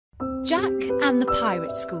Jack and the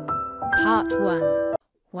Pirate School, Part 1.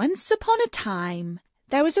 Once upon a time,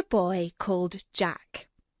 there was a boy called Jack.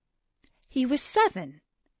 He was 7,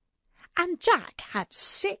 and Jack had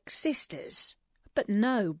 6 sisters, but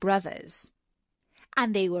no brothers.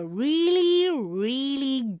 And they were really,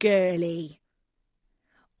 really girly.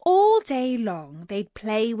 All day long they'd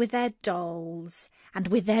play with their dolls and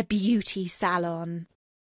with their beauty salon,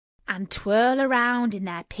 and twirl around in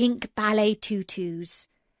their pink ballet tutus.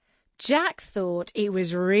 Jack thought it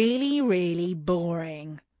was really, really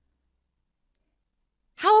boring.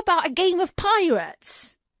 "How about a game of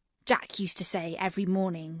pirates?" Jack used to say every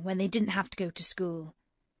morning when they didn't have to go to school.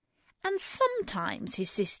 And sometimes his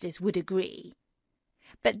sisters would agree.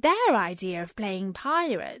 But their idea of playing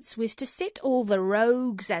pirates was to sit all the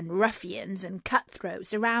rogues and ruffians and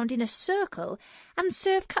cutthroats around in a circle and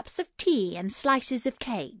serve cups of tea and slices of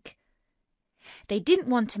cake. They didn't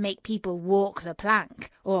want to make people walk the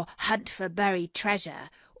plank or hunt for buried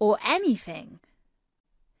treasure or anything.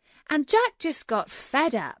 And Jack just got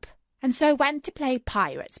fed up and so went to play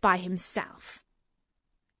pirates by himself.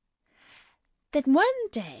 Then one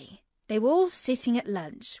day they were all sitting at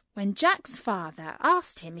lunch when Jack's father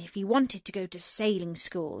asked him if he wanted to go to sailing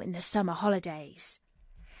school in the summer holidays.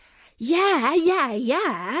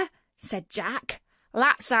 Yeah, said Jack.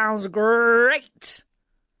 "That sounds great."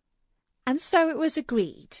 And so it was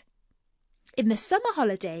agreed. In the summer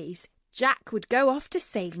holidays, Jack would go off to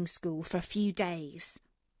sailing school for a few days.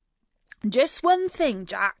 "Just one thing,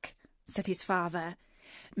 Jack," said his father.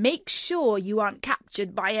 "Make sure you aren't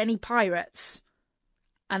captured by any pirates."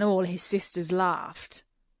 And all his sisters laughed.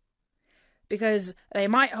 "Because they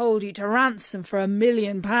might hold you to ransom for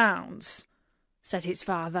 £1,000,000, said his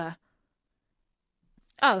father.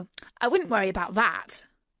 "Oh, I wouldn't worry about that,"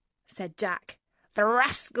 said Jack. "The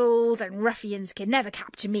rascals and ruffians can never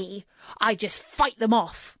capture me. I just fight them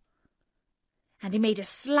off." And he made a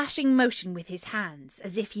slashing motion with his hands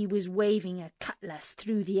as if he was waving a cutlass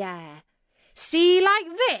through the air. "See, like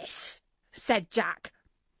this," said Jack.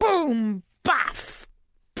 "Boom, baff,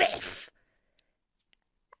 biff."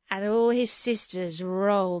 And all his sisters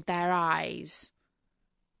rolled their eyes.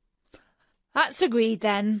 "That's agreed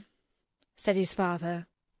then," said his father.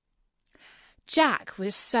 Jack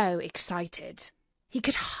was so excited. He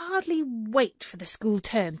could hardly wait for the school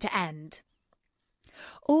term to end.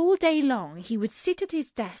 All day long he would sit at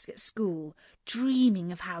his desk at school, dreaming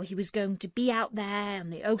of how he was going to be out there on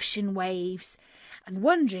the ocean waves and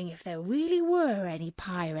wondering if there really were any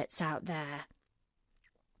pirates out there.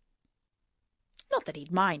 Not that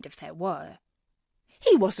he'd mind if there were.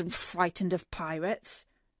 He wasn't frightened of pirates.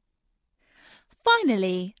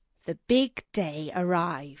 Finally, the big day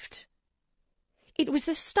arrived. It was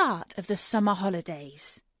the start of the summer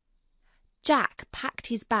holidays. Jack packed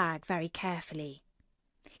his bag very carefully.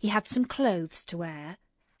 He had some clothes to wear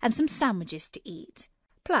and some sandwiches to eat,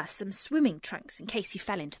 plus some swimming trunks in case he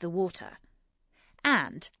fell into the water,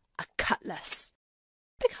 and a cutlass.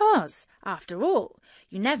 Because, after all,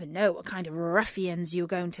 you never know what kind of ruffians you're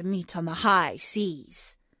going to meet on the high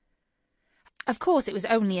seas. Of course, it was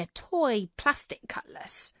only a toy plastic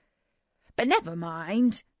cutlass. But never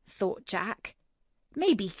mind, thought Jack.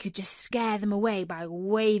 Maybe he could just scare them away by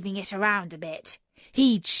waving it around a bit.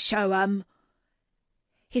 He'd show 'em.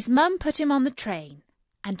 His mum put him on the train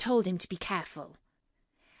and told him to be careful.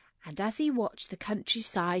 And as he watched the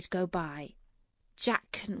countryside go by,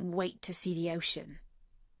 Jack couldn't wait to see the ocean.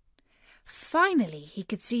 Finally, he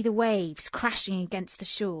could see the waves crashing against the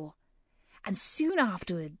shore, and soon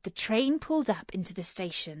afterward the train pulled up into the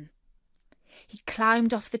station. He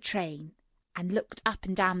climbed off the train and looked up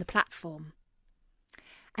and down the platform.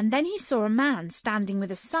 And then he saw a man standing with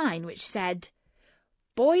a sign which said,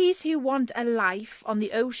 "Boys who want a life on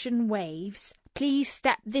the ocean waves, please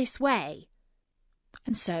step this way."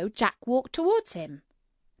 And so Jack walked towards him.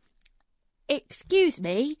 "Excuse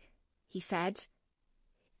me," he said.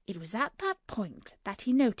 It was at that point that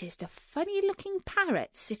he noticed a funny-looking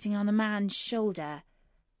parrot sitting on the man's shoulder.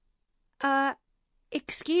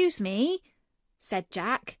 Excuse me," said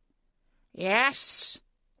Jack. "Yes,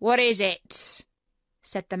 what is it?"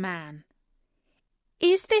 said the man.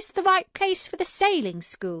 "Is this the right place for the sailing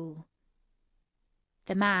school?"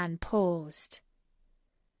 The man paused.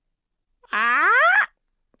 "Ah!"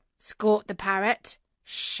 squawked the parrot.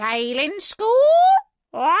 "Sailing school?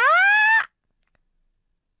 Ah!"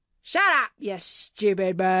 "Shut up, you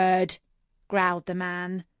stupid bird," growled the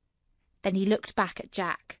man. Then he looked back at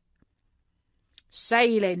Jack.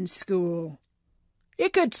 "Sailing school. You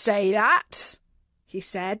could say that," he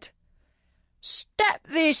said. "Step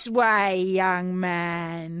this way, young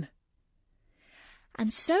man."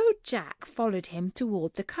 And so Jack followed him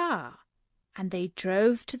toward the car, and they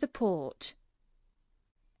drove to the port.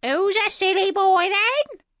 "Who's a silly boy,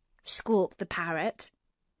 then?" squawked the parrot.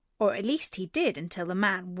 Or at least he did until the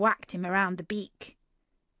man whacked him around the beak.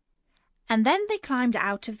 And then they climbed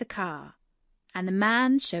out of the car, and the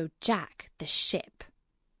man showed Jack the ship.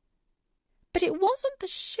 But it wasn't the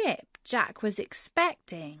ship Jack was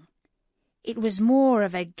expecting. It was more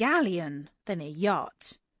of a galleon than a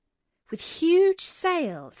yacht, with huge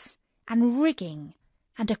sails and rigging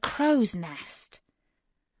and a crow's nest.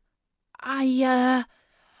 I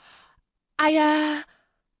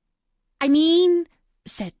mean,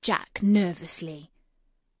 said Jack nervously.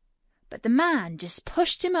 But the man just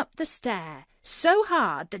pushed him up the stair so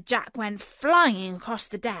hard that Jack went flying across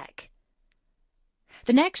the deck.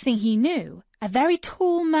 The next thing he knew, a very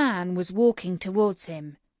tall man was walking towards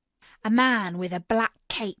him, a man with a black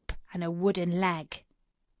cape and a wooden leg.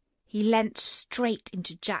 He leant straight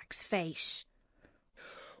into Jack's face.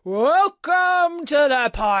 "Welcome to the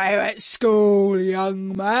pirate school,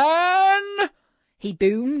 young man," he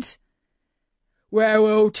boomed, "where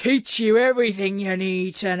we'll teach you everything you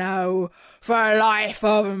need to know for a life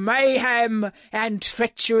of mayhem and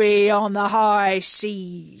treachery on the high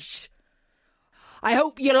seas. I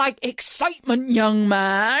hope you like excitement, young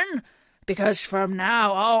man, because from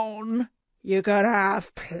now on you're going to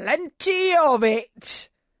have plenty of it."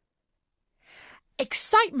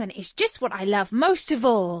 "Excitement is just what I love most of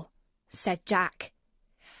all," said Jack.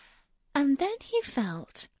 And then he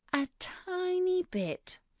felt a tiny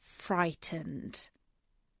bit frightened.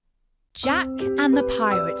 Jack and the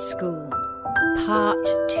Pirate School, Part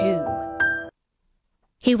 2.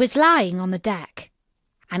 He was lying on the deck,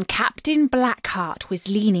 and Captain Blackheart was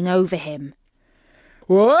leaning over him.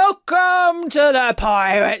 "Welcome to the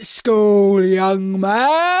pirate school, young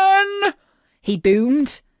man," he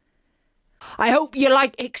boomed. "I hope you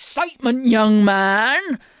like excitement, young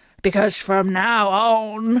man, because from now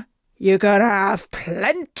on you're going to have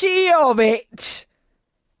plenty of it."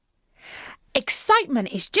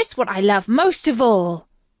 "Excitement is just what I love most of all,"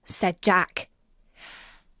 said Jack.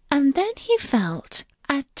 And then he felt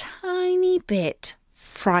a tiny bit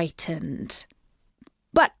frightened.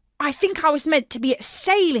 "But I think I was meant to be at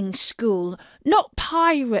sailing school, not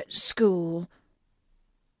pirate school."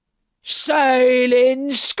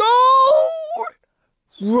 "Sailing school?"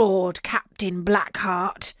 roared Captain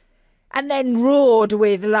Blackheart, and then roared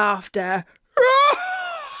with laughter.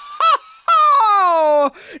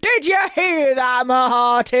 "Did you hear that, my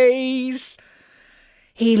hearties?"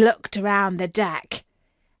 He looked around the deck,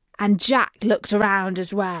 and Jack looked around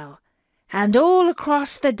as well, and all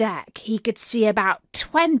across the deck he could see about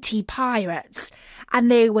 20 pirates,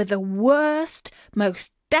 and they were the worst,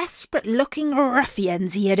 most desperate-looking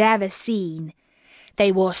ruffians he had ever seen.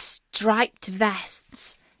 They wore striped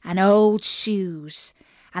vests and old shoes,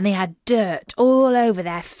 and they had dirt all over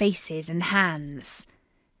their faces and hands.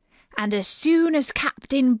 And as soon as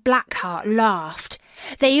Captain Blackheart laughed,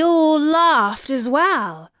 they all laughed as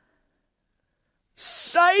well.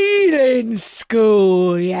 "Sailing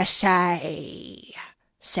school, you say?"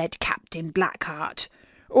 said Captain Blackheart.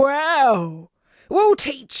 "Well, we'll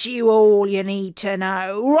teach you all you need to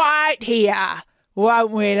know right here,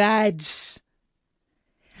 won't we, lads?"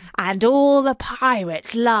 And all the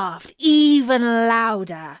pirates laughed even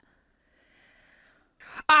louder.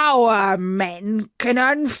 "Our men can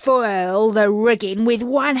unfurl the rigging with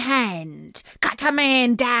one hand, cut a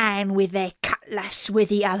man down with their cutlass with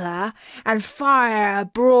the other, and fire a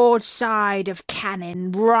broadside of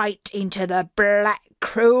cannon right into the black,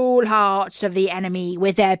 cruel hearts of the enemy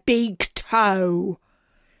with their big toe.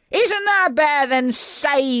 Isn't that better than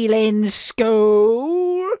sailing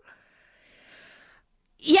school?"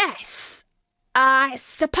 "Yes, I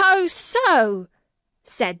suppose so,"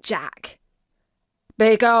 said Jack.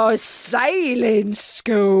 "Because sailing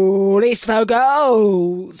school is for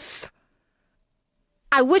girls."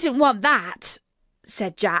 "I wouldn't want that,"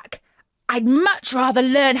 said Jack. "I'd much rather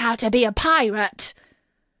learn how to be a pirate."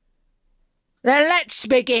 "Then let's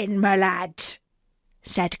begin, my lad,"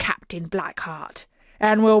 said Captain Blackheart,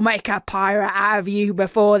 "and we'll make a pirate out of you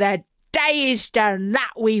before the day is done,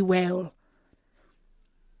 that we will."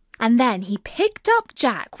 And then he picked up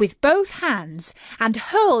Jack with both hands and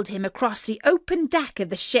hurled him across the open deck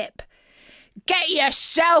of the ship. "Get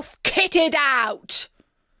yourself kitted out!"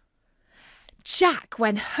 Jack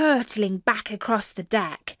went hurtling back across the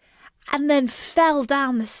deck, and then fell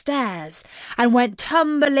down the stairs and went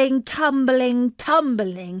tumbling, tumbling,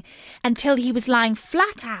 tumbling, until he was lying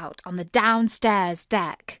flat out on the downstairs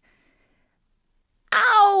deck.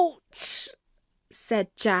 "Ouch!"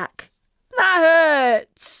 said Jack. "That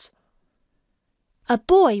hurts." A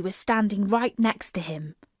boy was standing right next to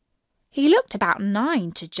him. He looked about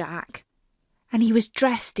 9 to Jack, and he was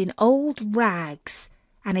dressed in old rags,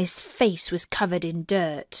 and his face was covered in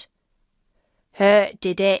dirt. "Hurt,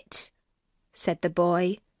 did it?" said the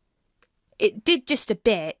boy. "It did just a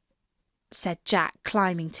bit," said Jack,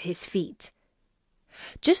 climbing to his feet.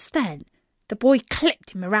 Just then the boy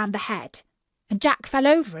clipped him around the head, and Jack fell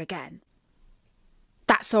over again.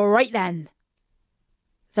 "That's all right then."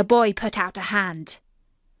 The boy put out a hand.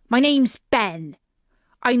 "My name's Ben.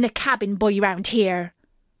 I'm the cabin boy round here."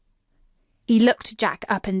 He looked Jack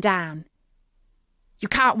up and down. "You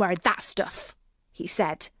can't wear that stuff," he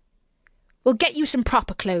said. "We'll get you some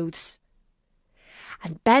proper clothes."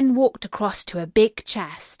 And Ben walked across to a big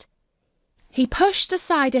chest. He pushed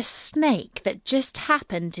aside a snake that just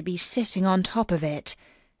happened to be sitting on top of it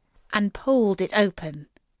and pulled it open.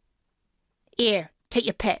 "Here, take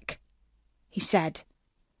your pick," he said.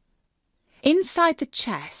 Inside the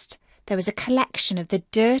chest there was a collection of the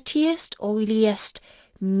dirtiest, oiliest,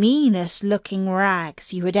 meanest-looking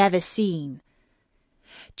rags you had ever seen.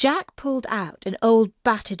 Jack pulled out an old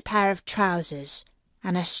battered pair of trousers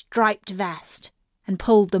and a striped vest and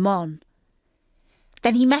pulled them on.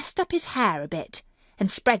 Then he messed up his hair a bit and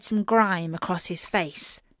spread some grime across his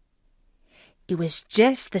face. It was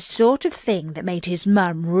just the sort of thing that made his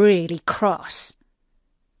mum really cross.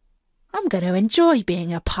 "I'm going to enjoy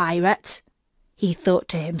being a pirate," he thought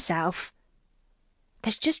to himself.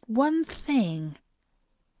 "There's just one thing.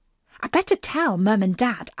 I better tell Mum and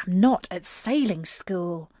Dad I'm not at sailing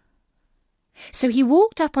school." So he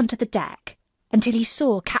walked up onto the deck until he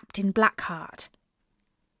saw Captain Blackheart.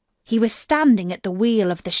 He was standing at the wheel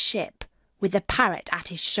of the ship with the parrot at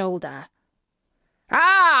his shoulder.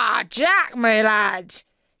 "Ah, Jack, my lad,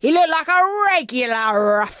 you look like a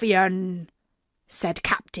regular ruffian," said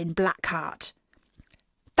Captain Blackheart.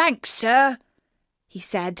 "Thanks, sir," he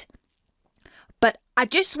said. "But I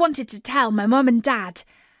just wanted to tell my mum and dad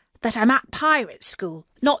that I'm at pirate school,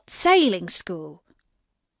 not sailing school."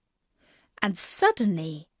 And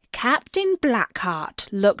suddenly Captain Blackheart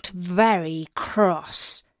looked very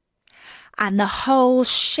cross, and the whole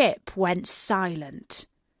ship went silent,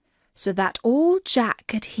 so that all Jack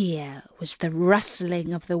could hear was the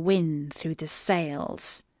rustling of the wind through the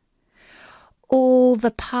sails. All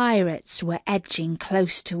the pirates were edging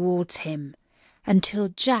close towards him until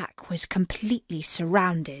Jack was completely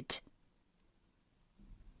surrounded.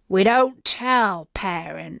 "We don't tell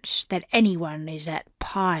parents that anyone is at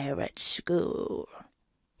pirate school,"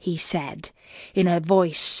 he said, in a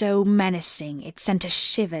voice so menacing it sent a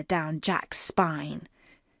shiver down Jack's spine.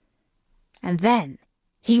 And then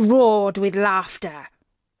he roared with laughter.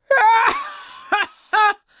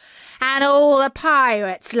 And all the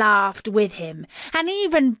pirates laughed with him, and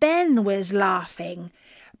even Ben was laughing.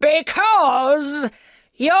 "Because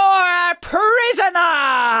you're a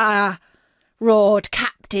prisoner!" roared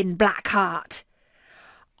Captain Blackheart.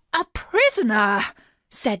 "A prisoner?"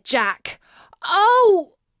 said Jack.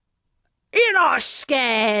 "Oh, you're not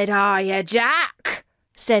scared, are you, Jack?"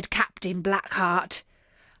 said Captain Blackheart.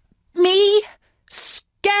 "Me?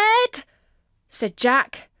 Scared?" said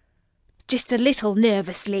Jack, just a little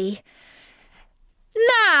nervously.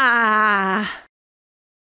 "Nah."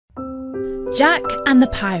 Jack and the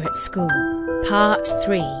Pirate School, Part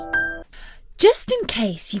 3. Just in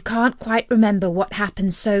case you can't quite remember what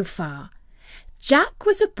happened so far, Jack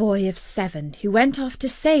was a boy of 7 who went off to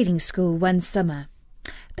sailing school one summer.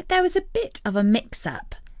 But there was a bit of a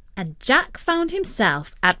mix-up, and Jack found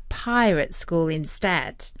himself at pirate school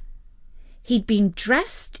instead. He'd been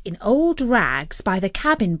dressed in old rags by the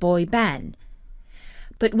cabin boy Ben,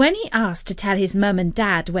 but when he asked to tell his mum and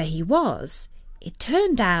dad where he was, it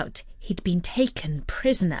turned out he'd been taken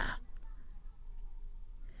prisoner.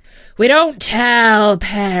 "We don't tell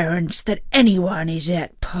parents that anyone is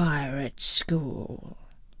at pirate school,"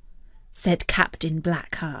 said Captain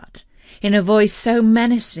Blackheart, in a voice so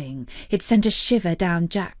menacing it sent a shiver down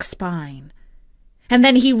Jack's spine. And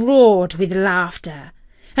then he roared with laughter,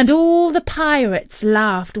 and all the pirates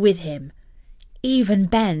laughed with him. Even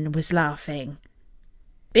Ben was laughing.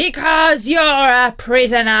 "Because you're a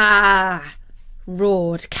prisoner!"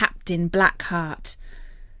 roared Captain Blackheart.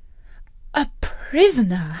 "A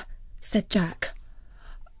prisoner?" said Jack.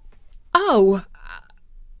 "Oh,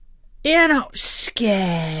 you're not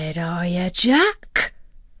scared, are you, Jack?"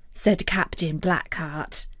 said Captain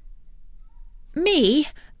Blackheart. "Me?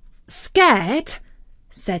 Scared?"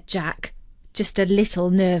 said Jack, just a little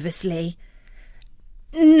nervously.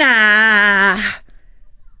 "Nah."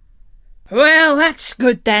 "Well, that's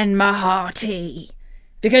good then, my hearty,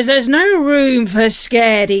 because there's no room for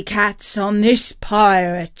scaredy cats on this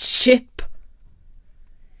pirate ship,"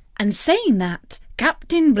 And saying that,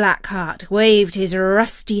 Captain Blackheart waved his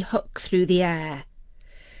rusty hook through the air.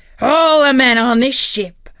 All the men on this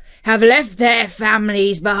ship have left their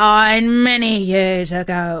families behind many years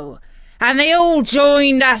ago, and they all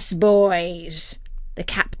joined us boys, the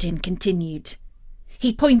captain continued.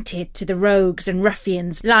 He pointed to the rogues and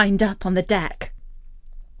ruffians lined up on the deck.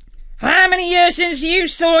 How many years since you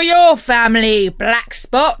saw your family, Black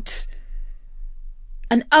Spot?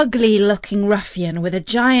 An ugly-looking ruffian with a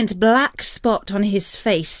giant black spot on his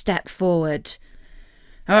face stepped forward.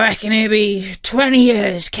 I reckon it'll be 20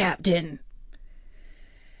 years, Captain.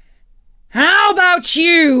 How about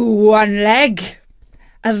you, One Leg?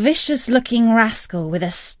 A vicious-looking rascal with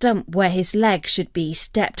a stump where his leg should be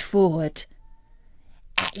stepped forward.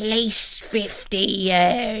 At least 50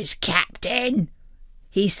 years, Captain,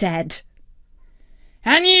 he said.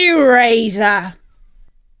 And you, Razor?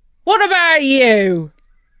 What about you?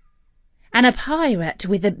 And a pirate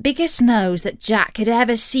with the biggest nose that Jack had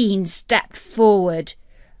ever seen stepped forward.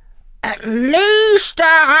 At least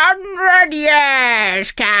 100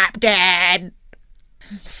 years, Captain.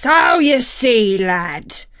 So you see,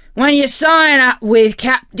 lad, when you sign up with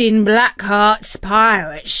Captain Blackheart's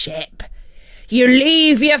pirate ship, you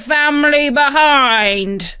leave your family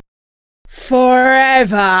behind.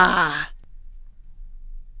 Forever.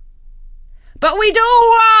 But we'd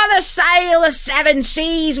all rather sail the 7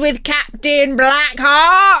 seas with Captain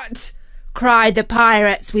Blackheart, cried the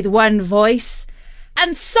pirates with one voice.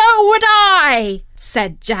 And so would I,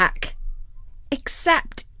 said Jack.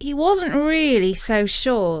 Except he wasn't really so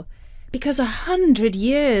sure, because 100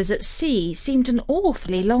 years at sea seemed an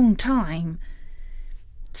awfully long time.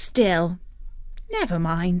 Still, never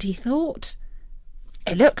mind, he thought.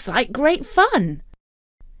 It looks like great fun.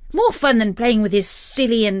 More fun than playing with his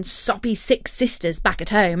silly and soppy 6 sisters back at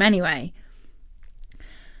home, anyway.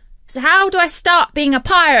 So how do I start being a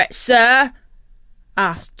pirate, sir?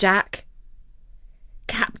 asked Jack.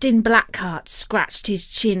 Captain Blackheart scratched his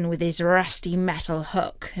chin with his rusty metal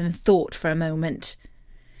hook and thought for a moment.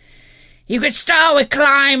 You could start with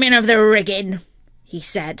climbing of the rigging, he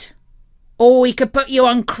said. Or we could put you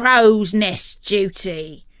on crow's nest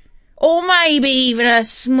duty. Or maybe even a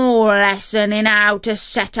small lesson in how to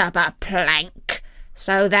set up a plank,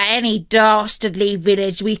 so that any dastardly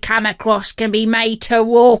village we come across can be made to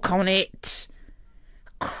walk on it.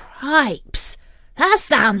 Cripes, that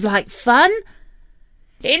sounds like fun.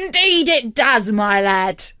 Indeed it does, my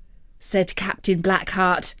lad, said Captain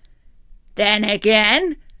Blackheart. Then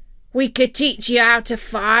again, we could teach you how to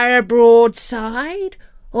fire a broadside,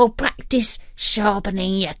 or practice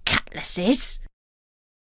sharpening your cutlasses.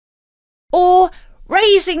 Or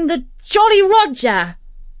raising the Jolly Roger,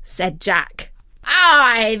 said Jack.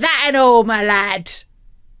 Aye, that and all, my lad,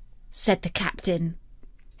 said the captain.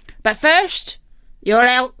 But first, you'll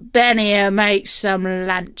help Ben here make some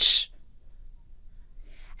lunch.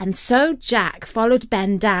 And so Jack followed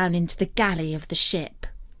Ben down into the galley of the ship.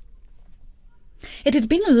 It had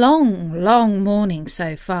been a long, long morning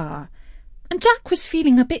so far, and Jack was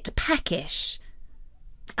feeling a bit peckish.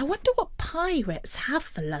 I wonder what pirates have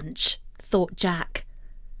for lunch, thought Jack.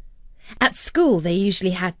 At school they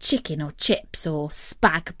usually had chicken or chips or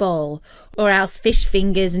spag bol, or else fish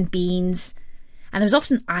fingers and beans, and there was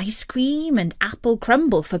often ice cream and apple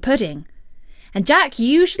crumble for pudding, and Jack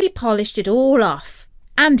usually polished it all off,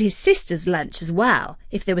 and his sister's lunch as well,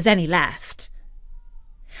 if there was any left.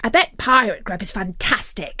 I bet pirate grub is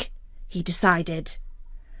fantastic, he decided.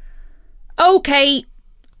 OK,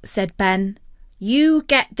 said Ben, you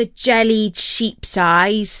get the jellied sheep's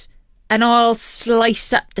eyes, and I'll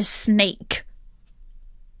slice up the snake.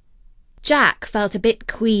 Jack felt a bit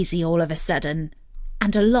queasy all of a sudden,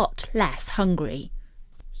 and a lot less hungry.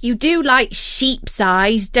 You do like sheep's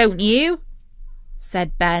eyes, don't you?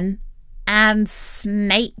 said Ben. And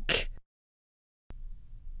snake.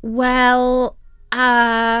 Well,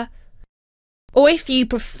 or if you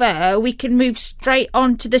prefer, we can move straight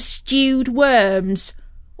on to the stewed worms,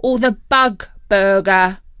 or the bug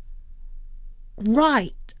burger.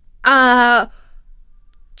 Right.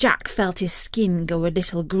 Jack felt his skin go a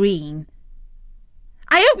little green.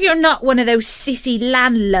 I hope you're not one of those sissy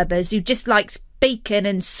landlubbers who just likes bacon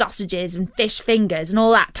and sausages and fish fingers and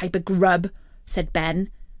all that type of grub, said Ben.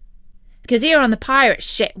 Because here on the pirate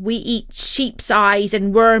ship we eat sheep's eyes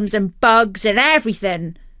and worms and bugs and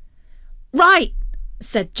everything. Right,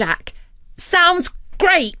 said Jack. Sounds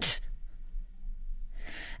great.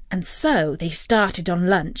 And so they started on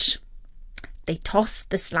lunch. They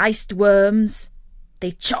tossed the sliced worms,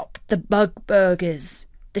 they chopped the bug burgers,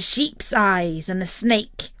 the sheep's eyes and the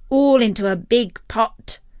snake all into a big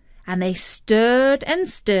pot, and they stirred and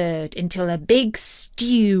stirred until a big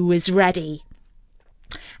stew was ready.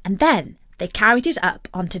 And then they carried it up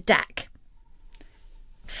onto deck.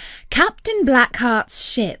 Captain Blackheart's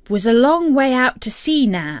ship was a long way out to sea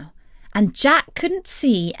now, and Jack couldn't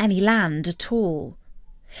see any land at all.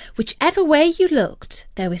 Whichever way you looked,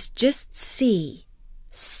 there was just sea,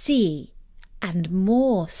 sea, and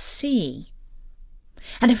more sea.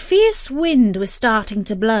 And a fierce wind was starting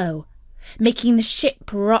to blow, making the ship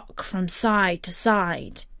rock from side to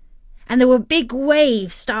side, and there were big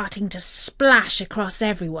waves starting to splash across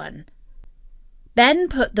everyone. Ben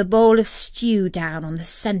put the bowl of stew down on the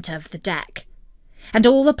centre of the deck, and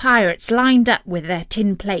all the pirates lined up with their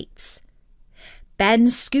tin plates. Ben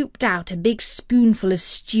scooped out a big spoonful of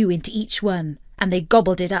stew into each one, and they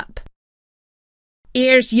gobbled it up.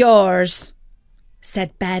 "Here's yours,"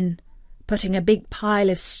 said Ben, putting a big pile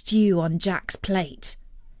of stew on Jack's plate.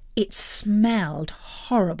 It smelled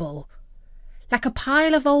horrible, like a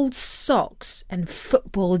pile of old socks and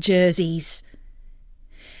football jerseys.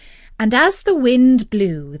 And as the wind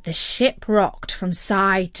blew, the ship rocked from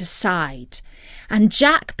side to side, and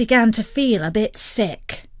Jack began to feel a bit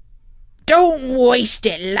sick. "Don't waste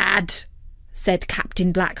it, lad," said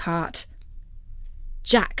Captain Blackheart.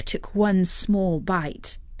 Jack took one small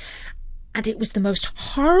bite, and it was the most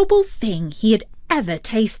horrible thing he had ever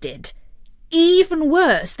tasted, even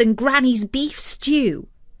worse than Granny's beef stew.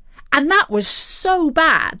 And that was so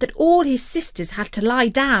bad that all his sisters had to lie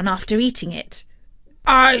down after eating it.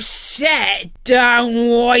 "I said don't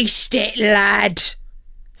waste it, lad,"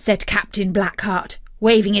 said Captain Blackheart,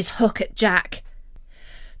 waving his hook at Jack.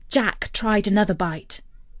 Jack tried another bite,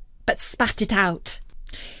 but spat it out.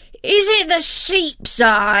 "Is it the sheep's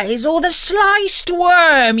eyes or the sliced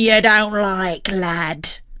worm you don't like,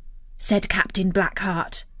 lad?" said Captain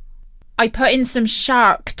Blackheart. "I put in some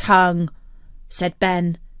shark tongue," said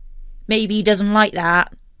Ben. "Maybe he doesn't like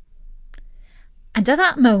that." And at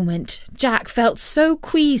that moment Jack felt so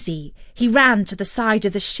queasy he ran to the side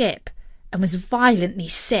of the ship and was violently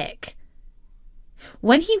sick.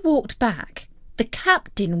 When he walked back, the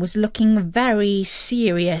captain was looking very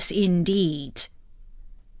serious indeed.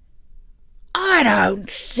 "I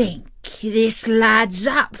don't think this lad's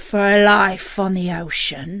up for a life on the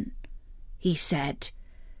ocean," he said.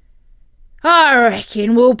 "I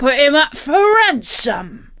reckon we'll put him up for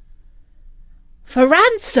ransom." "For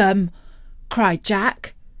ransom?" cried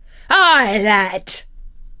Jack. "Aye, lad,"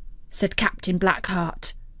 said Captain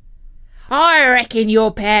Blackheart. "I reckon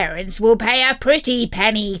your parents will pay a pretty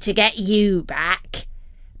penny to get you back.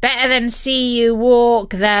 Better than see you walk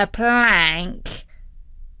the plank."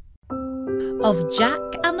 Of Jack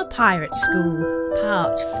and the Pirate School,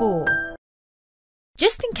 Part 4.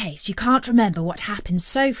 Just in case you can't remember what happened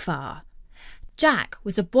so far, Jack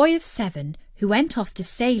was a boy of 7 who went off to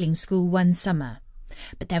sailing school one summer.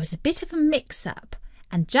 But there was a bit of a mix-up,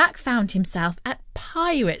 and Jack found himself at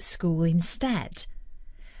pirate school instead.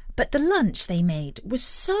 But the lunch they made was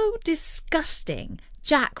so disgusting,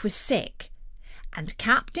 Jack was sick, and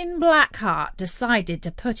Captain Blackheart decided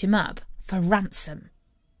to put him up for ransom.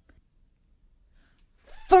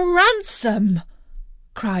 "For ransom!"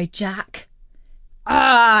 cried Jack.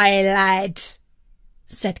 "Aye, lad,"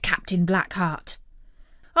 said Captain Blackheart.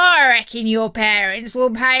 "I reckon your parents will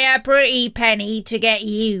pay a pretty penny to get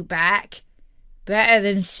you back. Better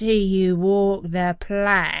than see you walk the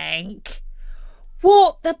plank."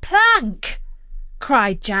 "Walk the plank?"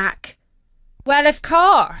 cried Jack. "Well, of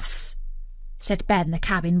course," said Ben the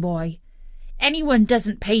cabin boy. "Anyone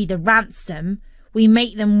doesn't pay the ransom, we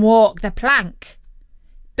make them walk the plank.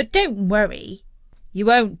 But don't worry, you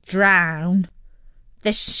won't drown.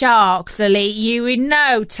 The sharks'll eat you in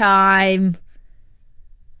no time."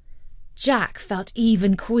 Jack felt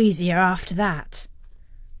even queasier after that.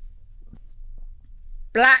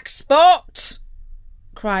 "Black Spot,"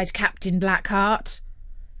 cried Captain Blackheart,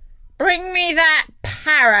 "bring me that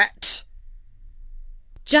parrot."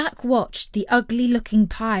 Jack watched the ugly-looking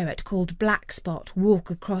pirate called Black Spot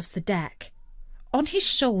walk across the deck. On his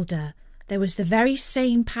shoulder there was the very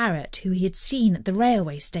same parrot who he had seen at the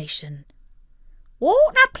railway station.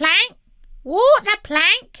 "Walk the plank! Walk the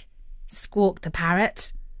plank!" squawked the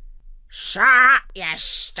parrot. "Shut up, you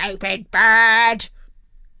stupid bird!"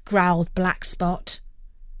 growled Black Spot.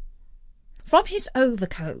 From his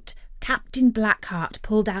overcoat, Captain Blackheart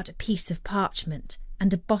pulled out a piece of parchment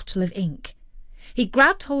and a bottle of ink. He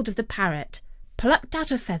grabbed hold of the parrot, plucked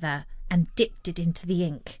out a feather, and dipped it into the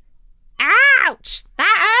ink. "Ouch!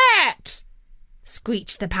 That hurts!"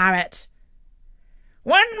 screeched the parrot.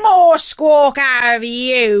 "One more squawk out of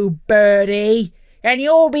you, birdie, and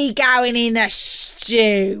you'll be going in the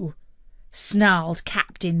stew," snarled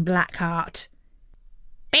Captain Blackheart.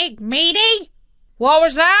 Big meanie? What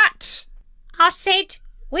was that? I said,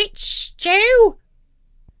 which stew?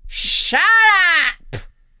 Shut up!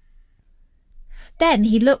 Then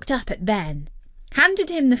he looked up at Ben, handed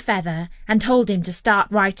him the feather and told him to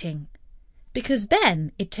start writing. Because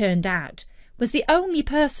Ben, it turned out, was the only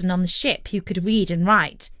person on the ship who could read and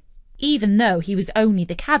write, even though he was only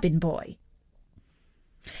the cabin boy.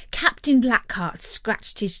 Captain Blackheart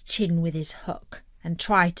scratched his chin with his hook and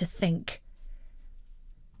tried to think.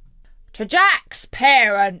 To Jack's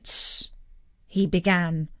parents, he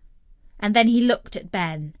began, and then he looked at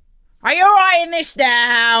Ben. Are you writing this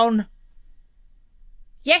down?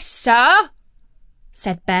 Yes, sir,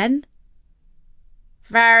 said Ben.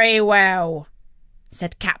 Very well,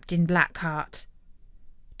 said Captain Blackheart.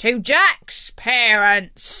 To Jack's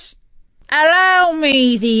parents, allow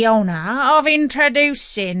me the honour of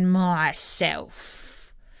introducing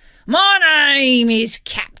myself. My name is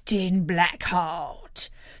Captain Blackheart,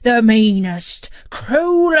 the meanest,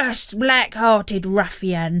 cruellest, black-hearted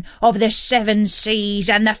ruffian of the 7 seas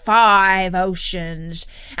and the 5 oceans,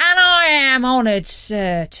 and I am honoured,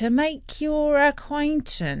 sir, to make your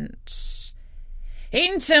acquaintance.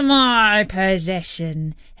 Into my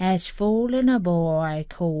possession has fallen a boy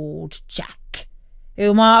called Jack,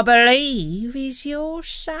 whom I believe is your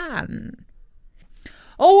son.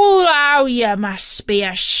 Although you must be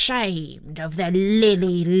ashamed of the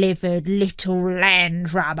lily-livered little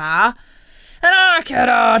landlubber, and I could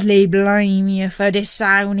hardly blame you for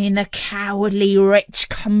disowning the cowardly wretch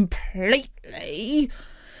completely,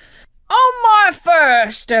 on my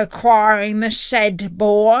first acquiring the said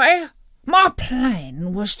boy, my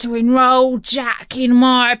plan was to enrol Jack in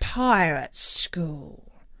my pirate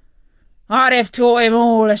school. I'd have taught him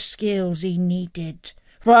all the skills he needed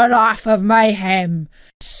for a life of mayhem,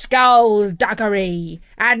 skullduggery,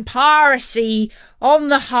 and piracy on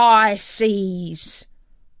the high seas.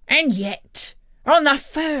 And yet, on the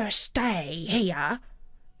first day here,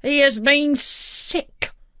 he has been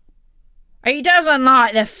sick. He doesn't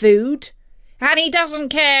like the food, and he doesn't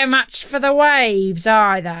care much for the waves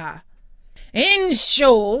either. In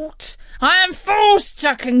short, I am forced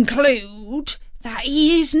to conclude that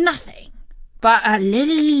he is nothing but a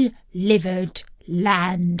lily-livered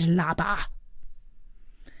landlubber.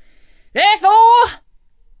 Therefore,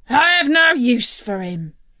 I have no use for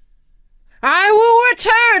him. I will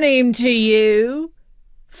return him to you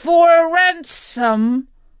for a ransom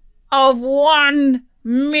of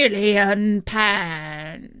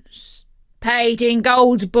 £1,000,000, paid in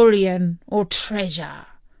gold bullion or treasure.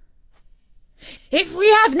 If we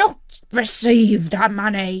have not received our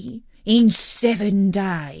money in 7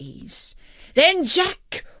 days, then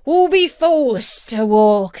Jack will be forced to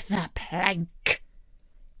walk the plank,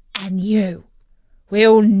 and you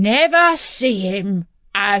will never see him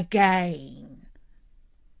again.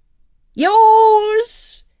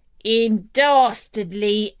 Yours, in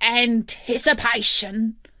dastardly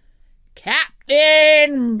anticipation,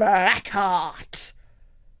 Captain Blackheart.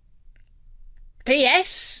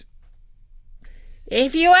 P.S.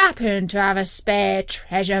 If you happen to have a spare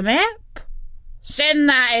treasure map, send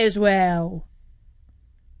that as well.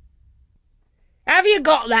 Have you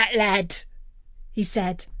got that, lad? He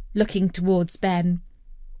said, looking towards Ben.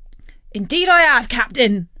 Indeed I have,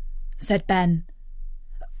 Captain, said Ben.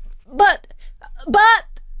 But,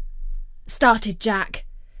 started Jack.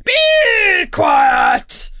 Be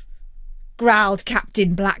quiet, growled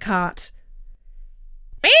Captain Blackheart.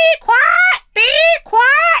 Be quiet, be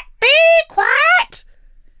quiet, be quiet,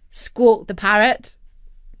 squawked the parrot.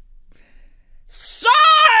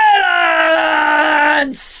 Silence!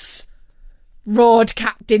 roared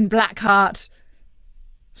Captain Blackheart.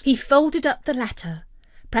 He folded up the letter,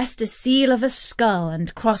 pressed a seal of a skull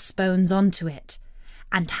and crossbones onto it,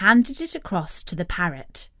 and handed it across to the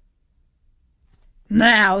parrot.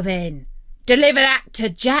 Now then, deliver that to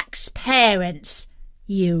Jack's parents,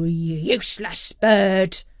 you useless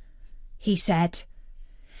bird, he said,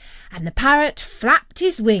 and the parrot flapped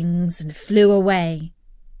his wings and flew away.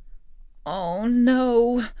 Oh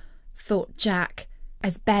no, thought Jack,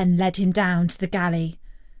 as Ben led him down to the galley.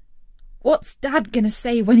 What's Dad going to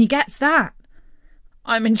say when he gets that?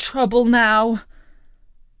 I'm in trouble now.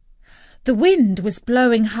 The wind was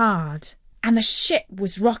blowing hard, and the ship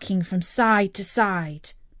was rocking from side to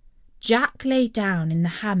side. Jack lay down in the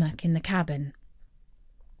hammock in the cabin.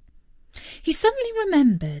 He suddenly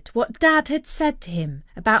remembered what Dad had said to him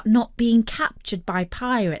about not being captured by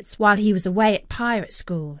pirates while he was away at pirate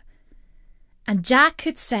school. And Jack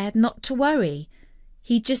had said not to worry,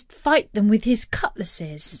 he'd just fight them with his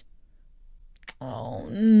cutlasses. Oh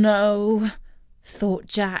no, thought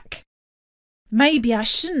Jack. Maybe I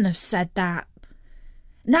shouldn't have said that.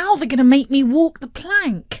 Now they're going to make me walk the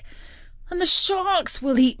plank, and the sharks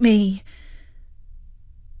will eat me.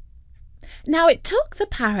 Now it took the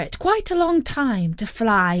parrot quite a long time to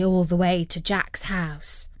fly all the way to Jack's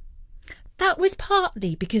house. That was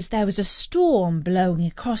partly because there was a storm blowing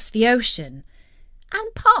across the ocean,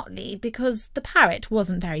 and partly because the parrot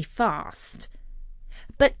wasn't very fast,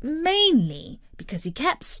 but mainly because he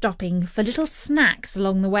kept stopping for little snacks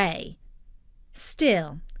along the way.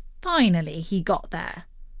 Still, finally he got there.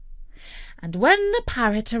 And when the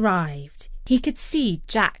parrot arrived, he could see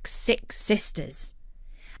Jack's 6 sisters,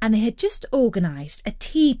 and they had just organised a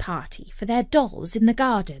tea party for their dolls in the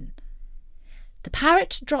garden. The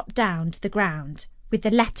parrot dropped down to the ground with the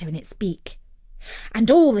letter in its beak, and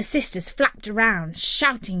all the sisters flapped around,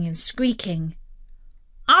 shouting and squeaking.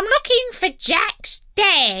 "I'm looking for Jack's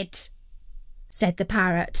dad," said the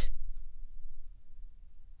parrot.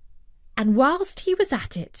 And whilst he was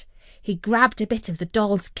at it, he grabbed a bit of the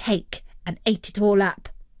doll's cake and ate it all up.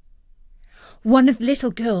 One of the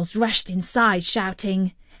little girls rushed inside,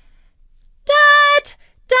 shouting, "Dad!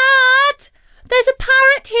 Dad! There's a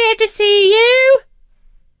parrot here to see you!"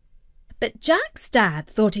 But Jack's dad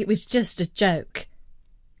thought it was just a joke.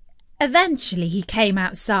 Eventually he came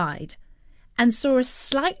outside and saw a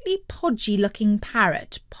slightly podgy-looking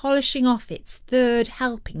parrot polishing off its 3rd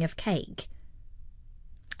helping of cake.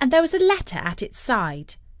 And there was a letter at its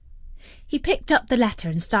side. He picked up the letter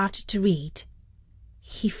and started to read.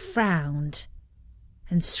 He frowned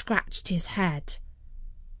and scratched his head.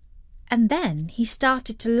 And then he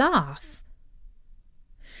started to laugh.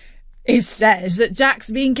 "It says that Jack's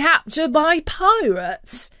been captured by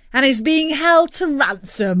pirates and is being held to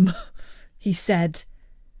ransom," he said.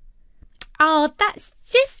 "Oh, that's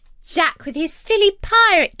just Jack with his silly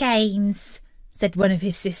pirate games," said one of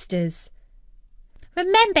his sisters.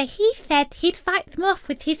 "Remember, he said he'd fight them off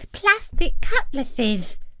with his plastic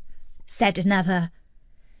cutlasses," said another.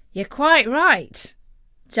 "You're quite right,"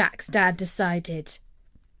 Jack's dad decided,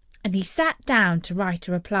 and he sat down to write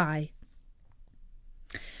a reply.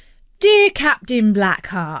 "Dear Captain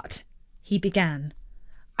Blackheart," he began,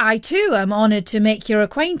 "I too am honoured to make your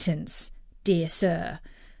acquaintance, dear sir.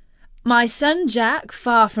 My son Jack,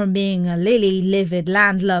 far from being a lily-livered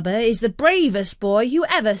landlubber, is the bravest boy who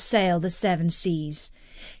ever sailed the 7 seas.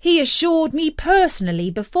 He assured me personally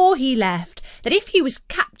before he left that if he was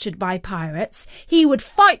captured by pirates, he would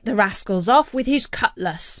fight the rascals off with his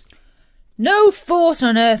cutlass. No force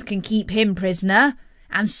on earth can keep him prisoner,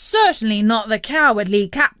 and certainly not the cowardly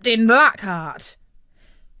Captain Blackheart.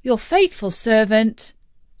 Your faithful servant,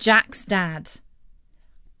 Jack's dad.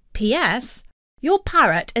 P.S. Your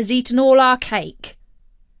parrot has eaten all our cake."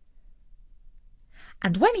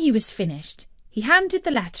 And when he was finished, he handed the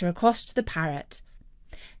letter across to the parrot.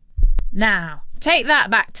 "Now, take that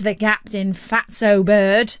back to the captain, fatso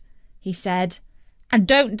bird," he said, "and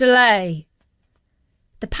don't delay."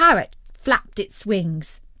 The parrot flapped its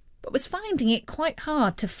wings, but was finding it quite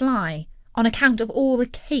hard to fly on account of all the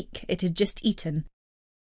cake it had just eaten.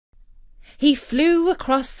 He flew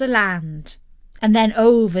across the land and then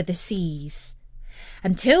over the seas,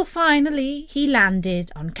 until finally he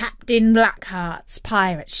landed on Captain Blackheart's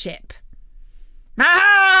pirate ship.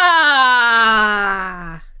 "Ah!"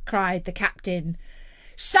 cried the captain.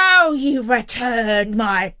 "So you've returned,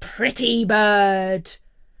 my pretty bird.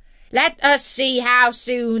 Let us see how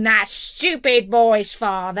soon that stupid boy's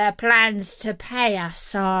father plans to pay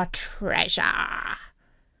us our treasure."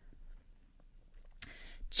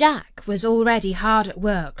 Jack was already hard at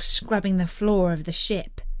work scrubbing the floor of the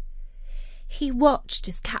ship. He watched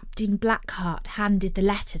as Captain Blackheart handed the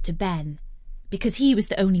letter to Ben, because he was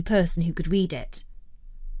the only person who could read it.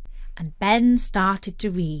 And Ben started to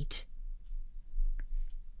read.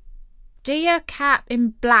 "Dear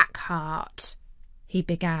Captain Blackheart," he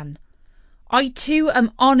began, "I too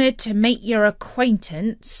am honoured to make your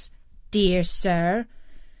acquaintance, dear sir.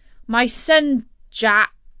 My son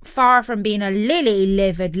Jack, far from being a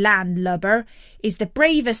lily-livered landlubber, is the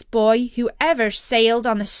bravest boy who ever sailed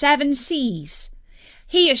on the 7 seas.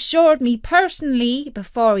 He assured me personally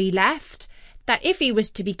before he left that if he was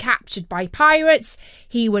to be captured by pirates,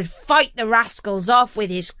 he would fight the rascals off with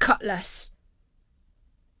his cutlass."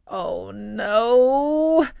 "Oh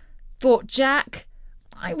no," thought Jack,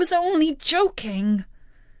 "I was only joking."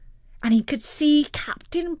 And he could see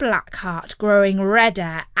Captain Blackheart growing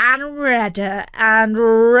redder and redder and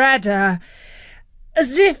redder,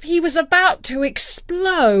 as if he was about to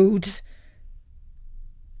explode.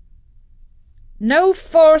 "No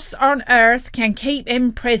force on earth can keep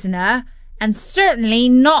him prisoner, and certainly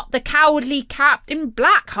not the cowardly Captain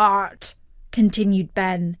Blackheart," continued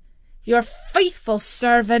Ben, Your faithful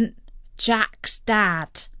servant, Jack's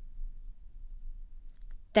dad.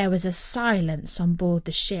 There was a silence on board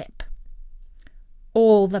the ship.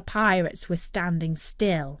 All the pirates were standing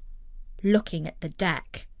still, looking at the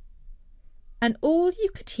deck, and all you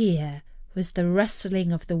could hear was the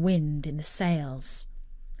rustling of the wind in the sails,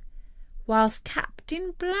 whilst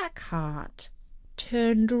Captain Blackheart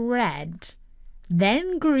turned red,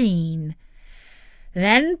 then green,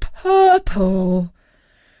 then purple.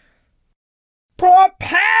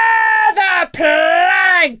 "Prepare the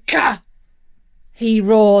plank!" he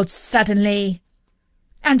roared suddenly,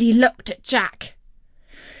 and he looked at Jack.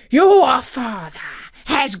 "Your father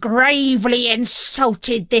has gravely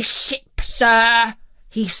insulted this ship, sir,"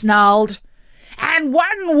 he snarled, "and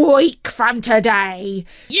 1 week from today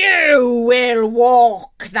you will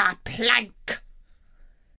walk the plank."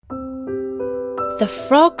 The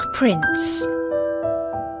Frog Prince.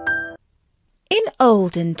 In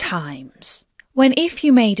olden times, when if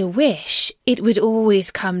you made a wish, it would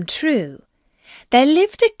always come true, there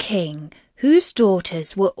lived a king whose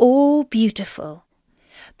daughters were all beautiful.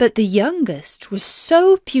 But the youngest was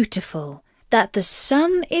so beautiful that the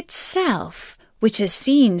sun itself, which has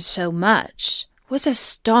seen so much, was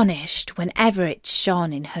astonished whenever it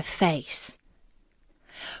shone in her face.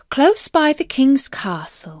 Close by the king's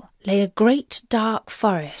castle lay a great dark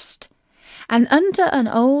forest, and under an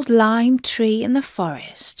old lime tree in the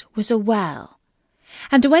forest was a well.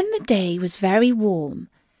 And when the day was very warm,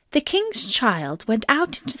 the king's child went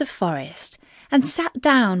out into the forest and sat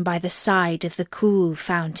down by the side of the cool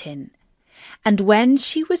fountain. And when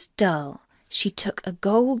she was dull, she took a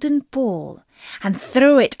golden ball and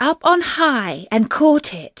threw it up on high and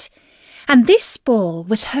caught it. And this ball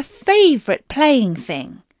was her favourite playing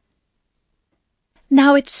thing.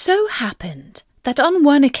 Now it so happened that on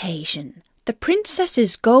one occasion the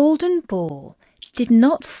princess's golden ball did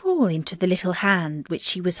not fall into the little hand which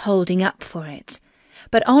she was holding up for it,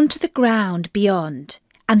 but onto the ground beyond,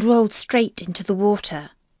 and rolled straight into the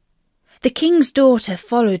water. The king's daughter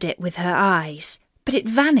followed it with her eyes, but it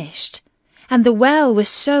vanished, and the well was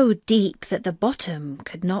so deep that the bottom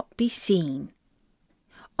could not be seen.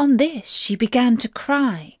 On this she began to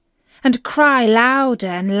cry, and cry louder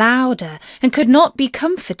and louder, and could not be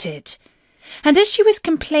comforted. And as she was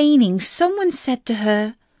complaining, someone said to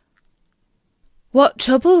her, "What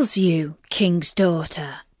troubles you, king's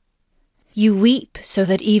daughter? You weep so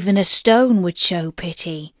that even a stone would show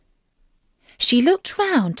pity." She looked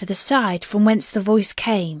round to the side from whence the voice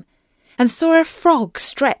came, and saw a frog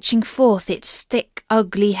stretching forth its thick,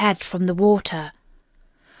 ugly head from the water.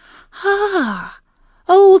 "Ah,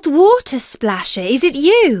 old Water Splasher, is it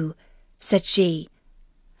you?" said she.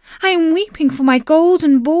 "I am weeping for my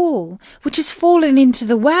golden ball, which has fallen into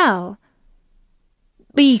the well."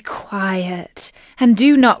 "Be quiet, and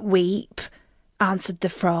do not weep," answered the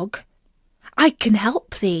frog. "I can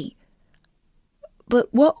help thee."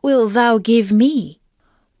 "But what wilt thou give me?"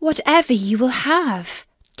 "Whatever you will have,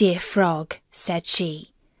 dear frog," said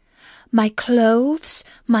she. "My clothes,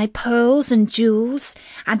 my pearls and jewels,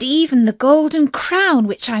 and even the golden crown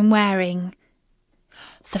which I'm wearing."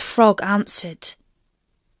 The frog answered,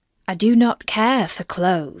 "I do not care for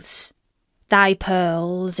clothes, thy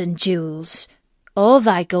pearls and jewels, or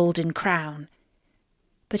thy golden crown.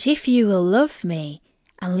 But if you will love me,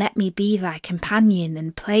 and let me be thy companion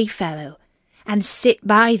and playfellow, and sit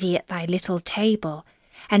by thee at thy little table,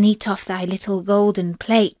 and eat off thy little golden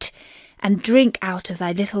plate, and drink out of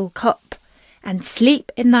thy little cup, and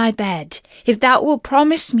sleep in thy bed, if thou wilt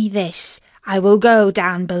promise me this, I will go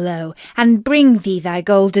down below, and bring thee thy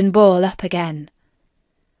golden ball up again."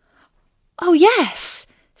 "Oh yes,"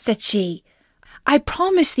 said she, "I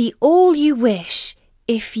promise thee all you wish,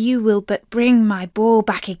 if you will but bring my ball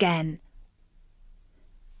back again."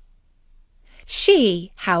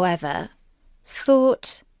 She, however,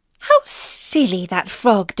 thought, "How silly that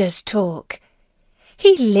frog does talk.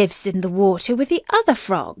 He lives in the water with the other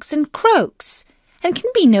frogs and croaks, and can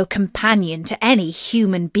be no companion to any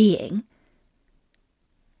human being."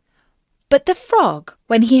 But the frog,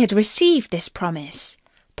 when he had received this promise,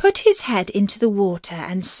 put his head into the water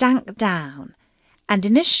and sank down, and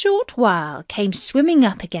in a short while came swimming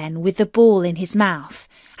up again with the ball in his mouth,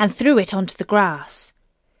 and threw it onto the grass.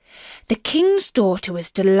 The king's daughter was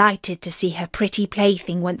delighted to see her pretty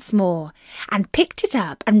plaything once more, and picked it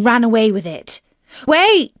up and ran away with it.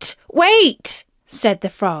 "Wait, wait," said the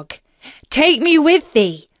frog. "Take me with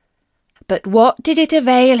thee." But what did it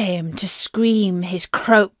avail him to scream his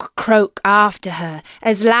croak, croak after her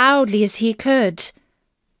as loudly as he could?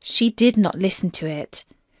 She did not listen to it,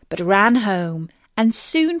 but ran home and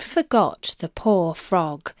soon forgot the poor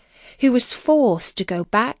frog, who was forced to go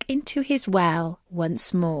back into his well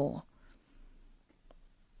once more.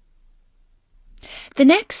 The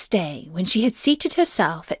next day, when she had seated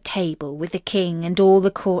herself at table with the king and all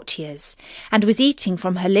the courtiers, and was eating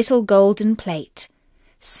from her little golden plate,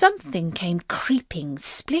 something came creeping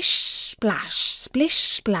splish,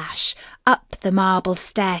 splash, up the marble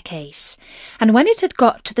staircase, and when it had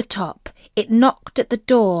got to the top, it knocked at the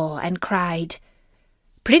door and cried,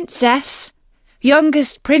 "Princess,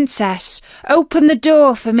 youngest princess, open the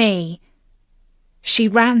door for me." She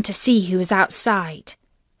ran to see who was outside,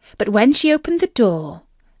 but when she opened the door,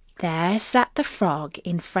 there sat the frog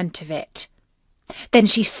in front of it. Then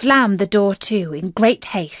she slammed the door to in great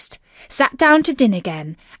haste, sat down to dinner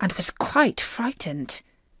again, and was quite frightened.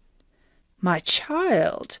 "My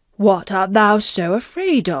child, what art thou so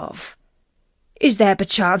afraid of? Is there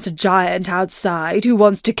perchance a giant outside who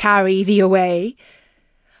wants to carry thee away?"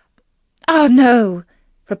 "Ah, no,"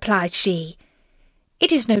 replied she.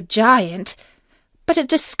 "It is no giant, but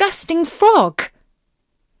a disgusting frog."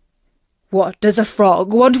 "What does a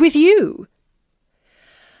frog want with you?"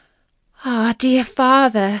 "Ah, dear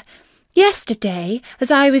father, yesterday,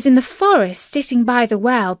 as I was in the forest sitting by the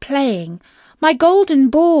well playing, my golden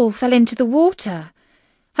ball fell into the water,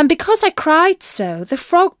 and because I cried so, the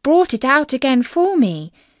frog brought it out again for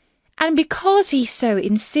me, and because he so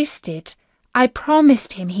insisted, I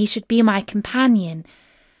promised him he should be my companion,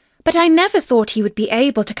 but I never thought he would be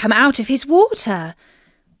able to come out of his water.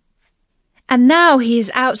 And now he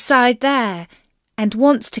is outside there, and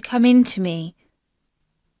wants to come into me."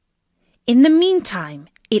 In the meantime,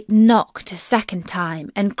 it knocked a second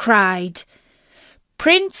time and cried,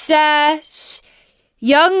 "Princess,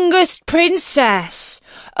 youngest princess,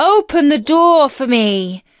 open the door for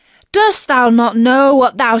me. Dost thou not know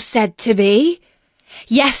what thou said to me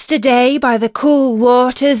yesterday by the cool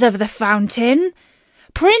waters of the fountain?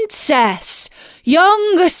 Princess,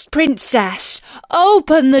 youngest princess,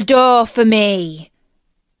 open the door for me."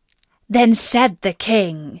 Then said the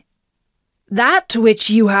king, "That which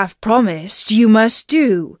you have promised you must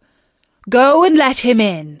do. Go and let him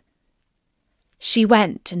in." She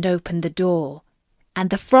went and opened the door, and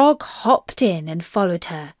the frog hopped in and followed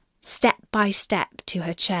her, step by step, to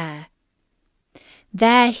her chair.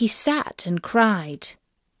 There he sat and cried,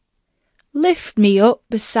 "Lift me up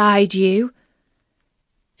beside you."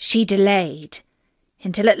 She delayed,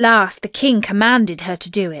 until at last the king commanded her to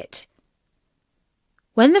do it.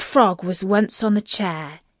 When the frog was once on the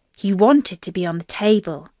chair, he wanted to be on the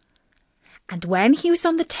table, and when he was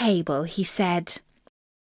on the table, he said,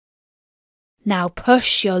 "Now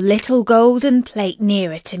push your little golden plate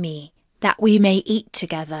nearer to me, that we may eat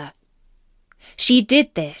together." She did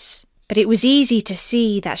this, but it was easy to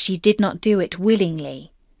see that she did not do it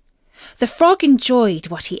willingly. The frog enjoyed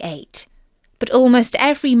what he ate, but almost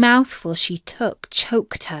every mouthful she took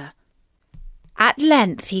choked her. At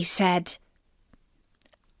length he said,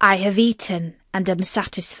 "I have eaten and am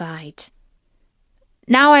satisfied.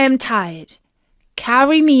 Now I am tired.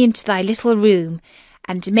 Carry me into thy little room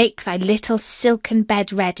and make thy little silken bed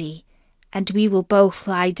ready, and we will both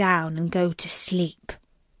lie down and go to sleep."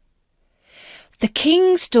 The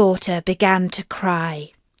king's daughter began to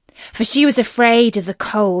cry, for she was afraid of the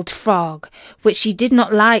cold frog, which she did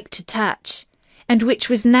not like to touch, and which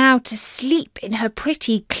was now to sleep in her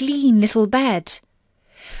pretty, clean little bed.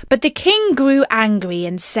 But the king grew angry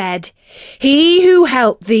and said, "He who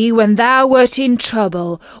helped thee when thou wert in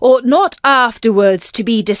trouble ought not afterwards to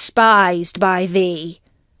be despised by thee."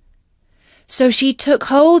 So she took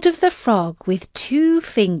hold of the frog with 2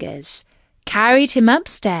 fingers, carried him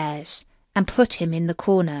upstairs, and put him in the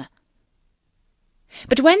corner.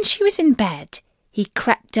 But when she was in bed, he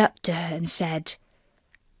crept up to her and said,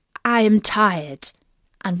 "I am tired,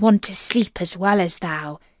 and want to sleep as well as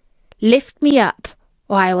thou. Lift me up,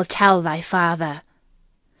 or I will tell thy father."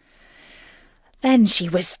 Then she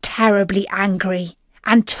was terribly angry,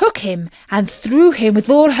 and took him and threw him with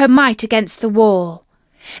all her might against the wall.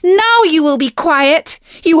 "Now you will be quiet,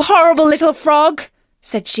 you horrible little frog,"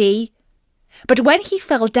 said she. But when he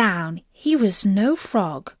fell down, he was no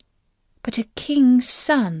frog, but a king's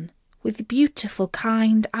son with beautiful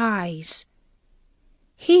kind eyes.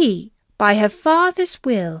 He, by her father's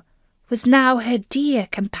will, was now her dear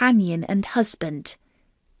companion and husband.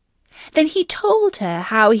 Then he told her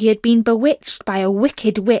how he had been bewitched by a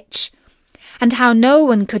wicked witch, and how no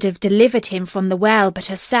one could have delivered him from the well but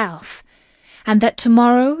herself, and that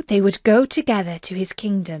tomorrow they would go together to his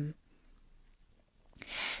kingdom.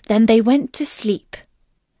 Then they went to sleep,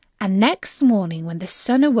 and next morning when the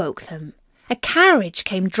sun awoke them, a carriage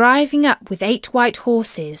came driving up with 8 white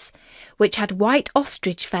horses, which had white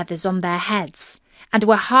ostrich feathers on their heads, and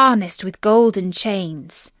were harnessed with golden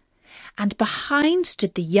chains. And behind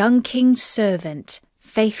stood the young king's servant,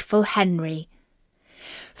 Faithful Henry.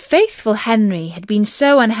 Faithful Henry had been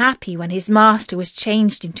so unhappy when his master was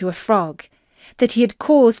changed into a frog, that he had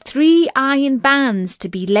caused 3 iron bands to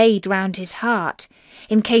be laid round his heart,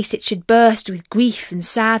 in case it should burst with grief and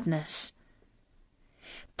sadness.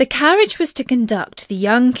 The carriage was to conduct the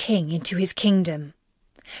young king into his kingdom.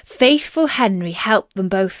 Faithful Henry helped them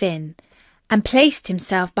both in, and placed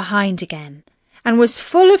himself behind again, and was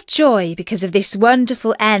full of joy because of this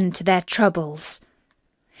wonderful end to their troubles.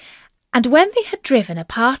 And when they had driven a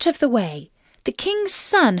part of the way, the king's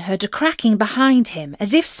son heard a cracking behind him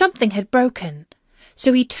as if something had broken.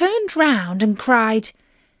 So he turned round and cried,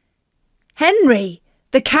 "Henry,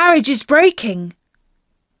 the carriage is breaking."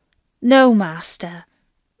 "No, master,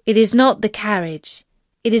 it is not the carriage.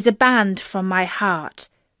 It is a band from my heart,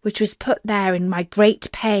 which was put there in my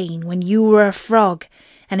great pain when you were a frog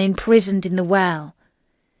and imprisoned in the well."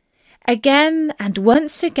 Again and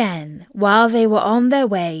once again, while they were on their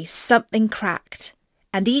way, something cracked,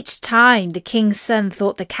 and each time the king's son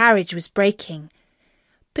thought the carriage was breaking.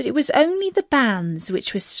 But it was only the bands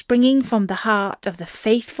which were springing from the heart of the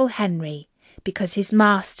faithful Henry, because his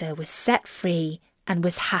master was set free and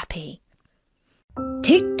was happy.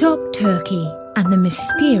 Tick-Tock Turkey and the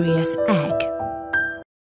Mysterious Egg.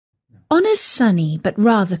 On a sunny but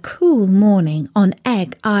rather cool morning on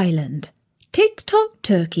Egg Island, Tick-Tock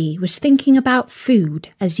Turkey was thinking about food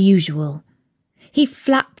as usual. He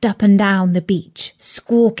flapped up and down the beach,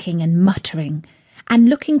 squawking and muttering, and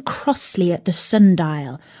looking crossly at the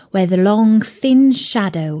sundial, where the long, thin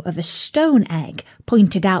shadow of a stone egg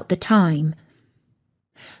pointed out the time.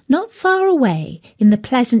 Not far away, in the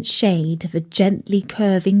pleasant shade of a gently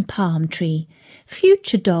curving palm tree,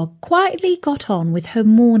 Future Dog quietly got on with her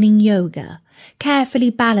morning yoga, carefully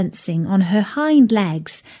balancing on her hind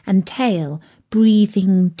legs and tail,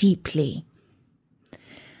 breathing deeply.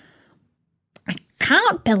 "I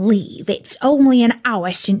can't believe it's only an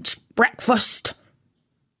hour since breakfast,"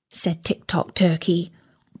 said Tick-Tock Turkey.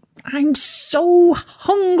 "I'm so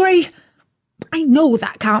hungry. I know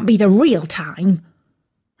that can't be the real time.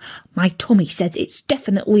 My tummy says it's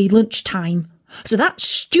definitely lunchtime, so that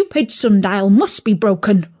stupid sundial must be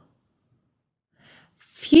broken."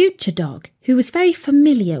 Future Dog, who was very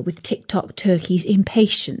familiar with Tick-Tock Turkey's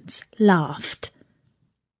impatience, laughed.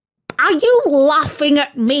 "Are you laughing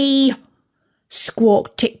at me?"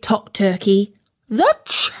 squawked Tick-Tock Turkey. "The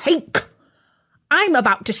cheek! I'm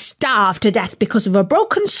about to starve to death because of a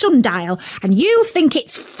broken sundial, and you think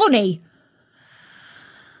it's funny."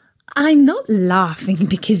 "I'm not laughing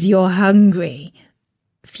because you're hungry."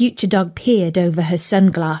 Future Dog peered over her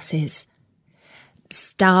sunglasses.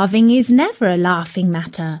 "Starving is never a laughing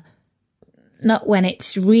matter. Not when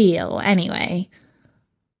it's real, anyway.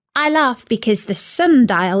 I laugh because the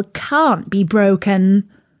sundial can't be broken."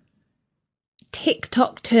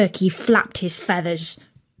 Tick-Tock Turkey flapped his feathers.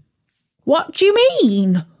 "What do you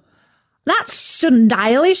mean? That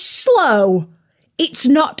sundial is slow. It's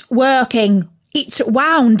not working. It's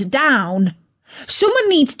wound down. Someone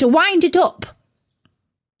needs to wind it up.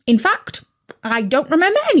 In fact, I don't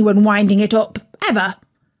remember anyone winding it up, ever.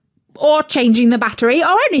 Or changing the battery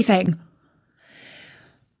or anything."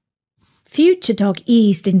 Future Dog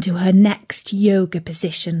eased into her next yoga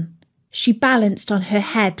position. She balanced on her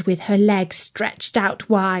head with her legs stretched out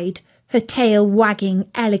wide, her tail wagging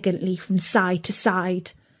elegantly from side to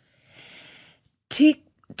side.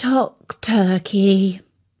 "Tick-Tock Turkey,"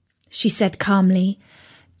 she said calmly,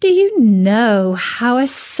 "do you know how a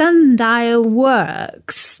sundial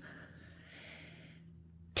works?"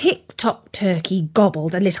 Tick-Tock Turkey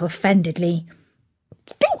gobbled a little offendedly.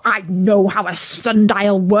 "Do I know how a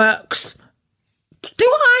sundial works? Do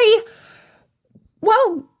I?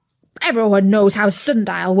 Well, everyone knows how a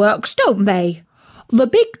sundial works, don't they? The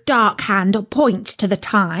big dark hand points to the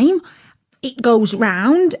time, it goes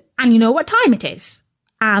round, and you know what time it is.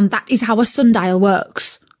 And that is how a sundial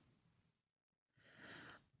works."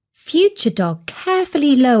 Future Dog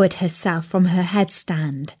carefully lowered herself from her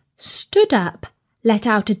headstand, stood up, let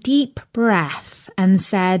out a deep breath, and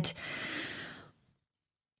said,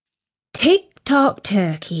 "Tick-Tock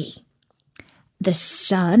Turkey, the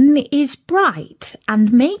sun is bright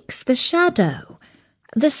and makes the shadow.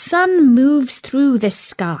 The sun moves through the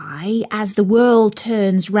sky as the world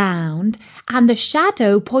turns round, and the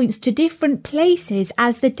shadow points to different places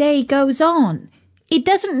as the day goes on. It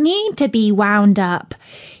doesn't need to be wound up.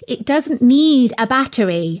 It doesn't need a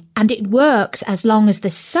battery, and it works as long as the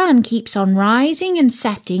sun keeps on rising and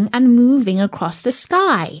setting and moving across the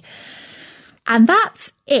sky. And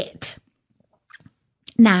that's it.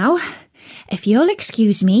 Now, if you'll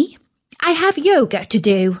excuse me, I have yoga to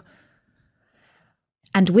do."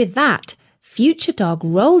 And with that, Future Dog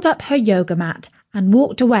rolled up her yoga mat and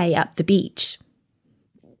walked away up the beach.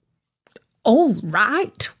 "All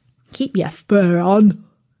right, keep your fur on,"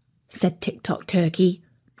 said Tick-Tock Turkey.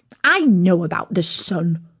 "I know about the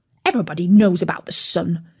sun. Everybody knows about the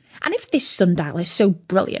sun. And if this sundial is so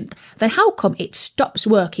brilliant, then how come it stops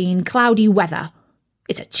working in cloudy weather?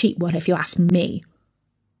 It's a cheap one if you ask me.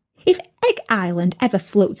 If Egg Island ever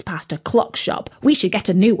floats past a clock shop, we should get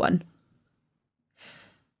a new one."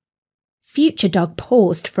 Future Dog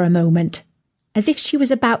paused for a moment, as if she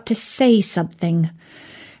was about to say something,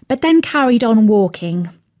 but then carried on walking.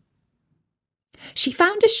 She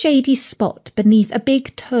found a shady spot beneath a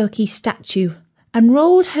big turkey statue and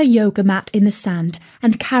rolled her yoga mat in the sand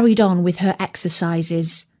and carried on with her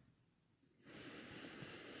exercises.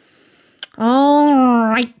 "All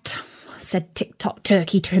right," said Tick-Tock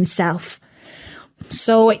Turkey to himself.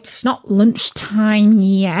 "So it's not lunchtime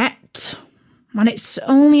yet, and it's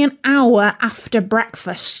only an hour after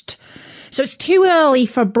breakfast, so it's too early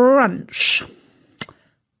for brunch.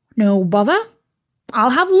 No bother, I'll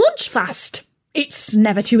have lunch fast. It's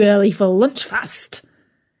never too early for lunch fast."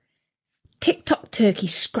 Tick-Tock Turkey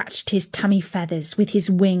scratched his tummy feathers with his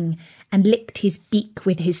wing and licked his beak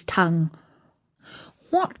with his tongue.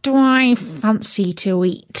 "What do I fancy to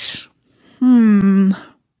eat?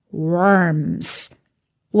 Worms.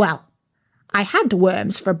 Well, I had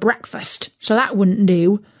worms for breakfast, so that wouldn't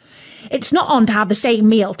do. It's not on to have the same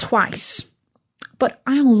meal twice. But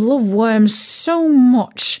I love worms so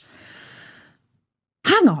much.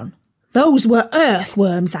 Hang on, those were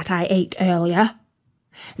earthworms that I ate earlier.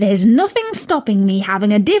 There's nothing stopping me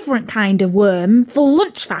having a different kind of worm for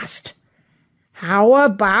lunch fast. How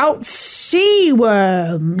about sea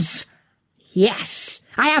worms? Yes,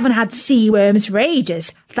 I haven't had sea worms for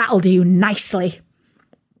ages. That'll do nicely."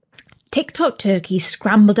 Tick-Tock Turkey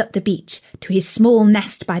scrambled up the beach to his small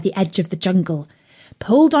nest by the edge of the jungle,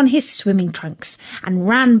 pulled on his swimming trunks and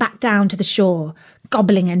ran back down to the shore,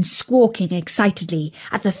 gobbling and squawking excitedly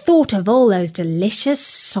at the thought of all those delicious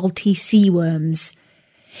salty sea worms.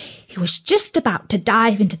 He was just about to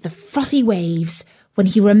dive into the frothy waves when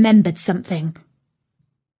he remembered something.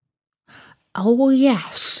 "Oh,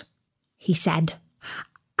 yes," he said.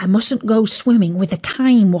 "I mustn't go swimming with a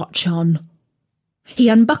time watch on." He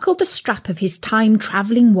unbuckled the strap of his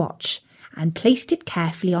time-travelling watch and placed it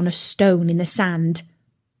carefully on a stone in the sand.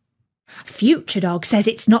 "Future Dog says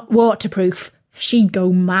it's not waterproof. She'd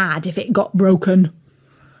go mad if it got broken.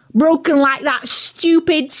 Broken like that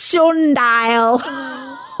stupid sundial."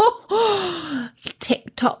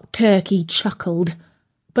 Tick-Tock Turkey chuckled,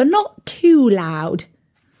 but not too loud.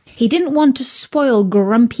 He didn't want to spoil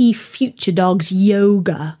grumpy Future Dog's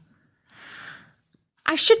yoga.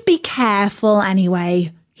 "I should be careful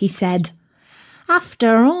anyway," he said.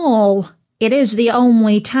 "After all, it is the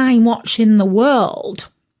only time watch in the world."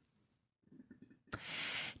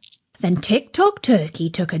 Then Tick-Tock Turkey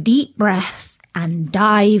took a deep breath and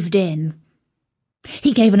dived in.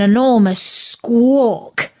 He gave an enormous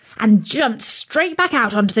squawk and jumped straight back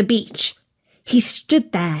out onto the beach. He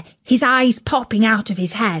stood there, his eyes popping out of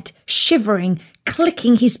his head, shivering,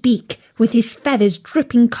 clicking his beak, with his feathers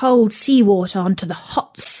dripping cold seawater onto the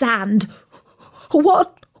hot sand.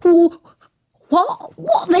 What the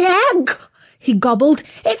heck?" he gobbled.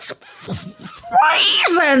 "It's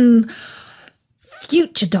freezing!"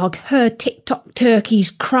 Future Dog heard Tick-Tock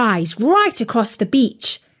Turkey's cries right across the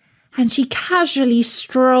beach, and she casually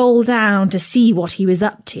strolled down to see what he was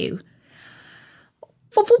up to.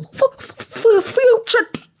 "Future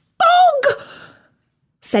Dog,"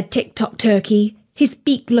 said Tick-Tock Turkey, his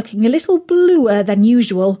beak looking a little bluer than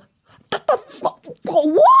usual. "The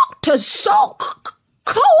water's so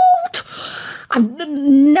cold! I've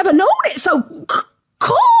never known it so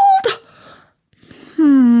cold!"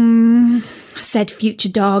 Said Future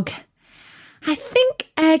Dog. "I think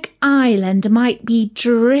Egg Island might be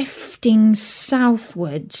drifting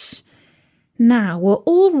southwards. Now, we're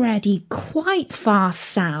already quite far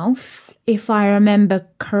south, if I remember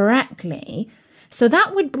correctly, so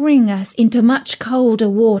that would bring us into much colder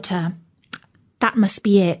water. That must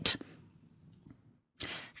be it."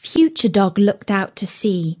 Future Dog looked out to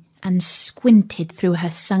sea and squinted through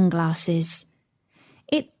her sunglasses.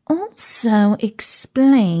 "It also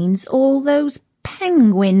explains all those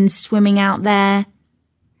penguins swimming out there."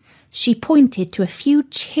 She pointed to a few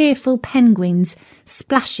cheerful penguins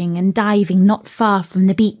splashing and diving not far from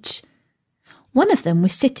the beach. One of them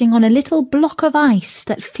was sitting on a little block of ice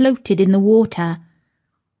that floated in the water.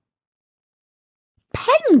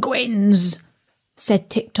 "Penguins," said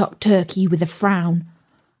Tick-Tock Turkey with a frown.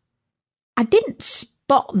 "I didn't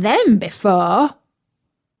spot them before."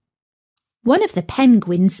 One of the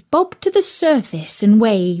penguins bobbed to the surface and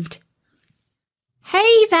waved.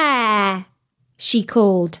 "Hey there," she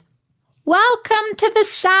called. "Welcome to the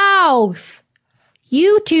south.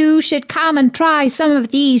 You two should come and try some of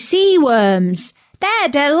these sea worms. They're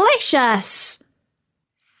delicious."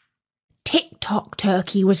 Tick-Tock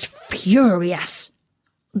Turkey was furious.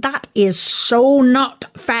 "That is so not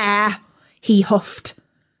fair," he huffed.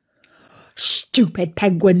 "Stupid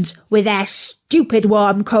penguins with their stupid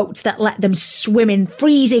warm coats that let them swim in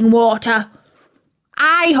freezing water.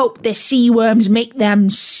 I hope the sea worms make them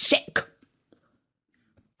sick."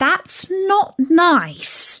 "That's not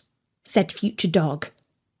nice," said Future Dog.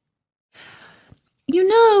 "You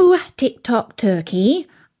know, Tick-Tock Turkey,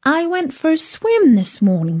 I went for a swim this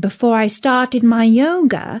morning before I started my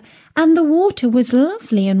yoga, and the water was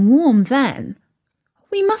lovely and warm then.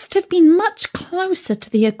 We must have been much closer to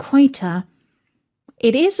the equator.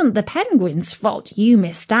 It isn't the penguins' fault you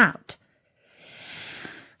missed out.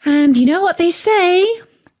 And you know what they say?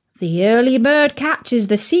 The early bird catches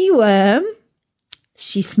the sea worm."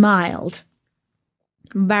 She smiled.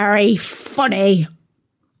 "Very funny,"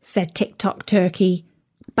 said Tick-Tock Turkey.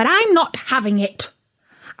 "But I'm not having it.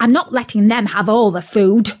 I'm not letting them have all the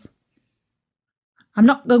food. I'm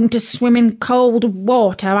not going to swim in cold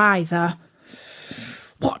water either.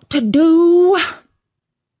 What to do?"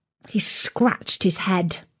 He scratched his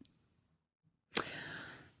head.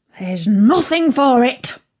 "There's nothing for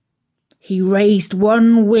it." He raised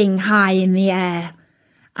one wing high in the air.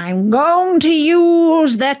 "I'm going to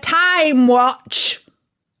use the time watch."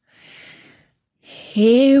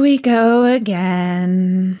 "Here we go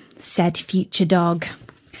again," said Future Dog.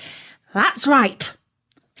 "That's right,"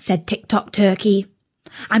 said Tick-Tock Turkey.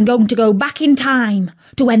 "I'm going to go back in time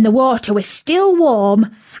to when the water was still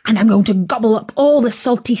warm, and I'm going to gobble up all the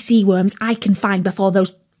salty sea worms I can find before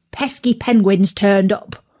those pesky penguins turned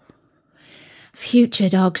up." Future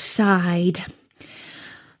Dog sighed.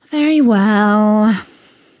 "Very well.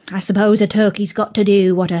 I suppose a turkey's got to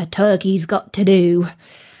do what a turkey's got to do.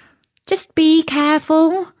 Just be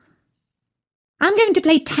careful. I'm going to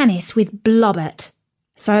play tennis with Blobbert,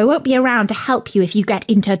 so I won't be around to help you if you get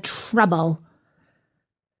into trouble."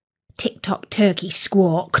 Tick-Tock Turkey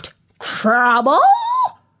squawked. "Trouble?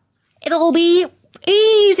 It'll be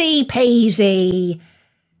easy peasy."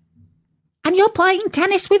 "And you're playing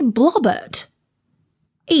tennis with Blobbert?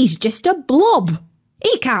 He's just a blob.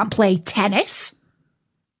 He can't play tennis."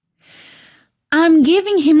 "I'm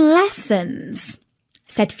giving him lessons,"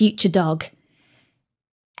 said Future Dog.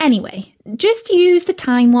 "Anyway, just use the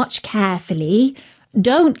time watch carefully.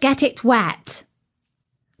 Don't get it wet.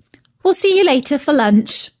 We'll see you later for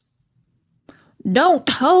lunch." "Don't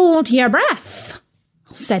hold your breath,"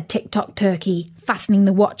 said Tick-Tock Turkey, fastening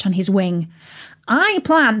the watch on his wing. "I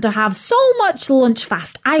plan to have so much lunch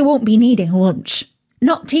fast I won't be needing lunch.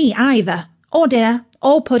 Not tea either, or dinner,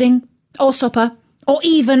 or pudding, or supper, or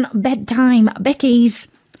even bedtime bickies.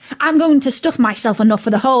 I'm going to stuff myself enough for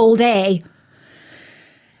the whole day."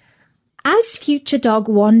 As Future Dog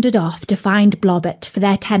wandered off to find Blobbert for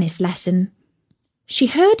their tennis lesson, she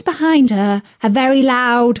heard behind her a very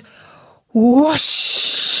loud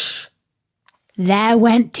whoosh. There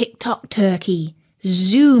went Tick-Tock Turkey,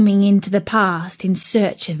 zooming into the past in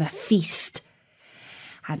search of a feast.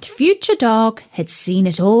 And Future Dog had seen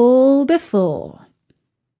it all before.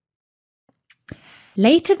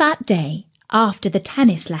 Later that day, after the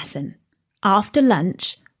tennis lesson, after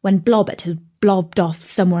lunch, when Blobbert had blobbed off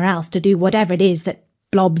somewhere else to do whatever it is that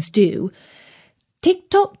blobs do,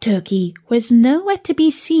 Tick-Tock Turkey was nowhere to be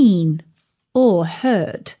seen or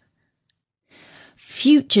heard.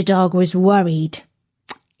 Future Dog was worried.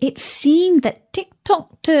 It seemed that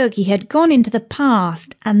Tick-Tock Turkey had gone into the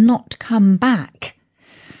past and not come back.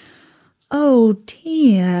 "Oh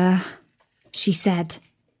dear," she said.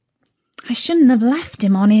 "I shouldn't have left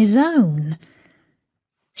him on his own."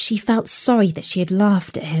 She felt sorry that she had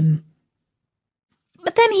laughed at him.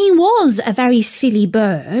 But then he was a very silly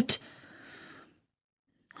bird.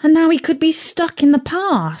 And now he could be stuck in the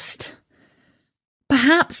past.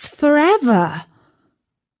 Perhaps forever.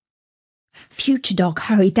 Future Dog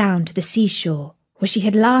hurried down to the seashore, where she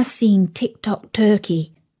had last seen Tick-Tock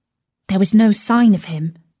Turkey. There was no sign of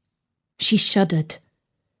him. She shuddered.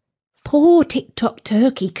 Poor Tick-Tock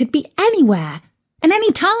Turkey could be anywhere, and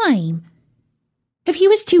any time. If he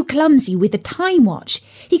was too clumsy with the time watch,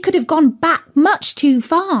 he could have gone back much too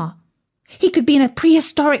far. He could be in a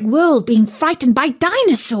prehistoric world being frightened by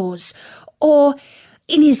dinosaurs. Or,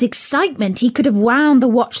 in his excitement, he could have wound the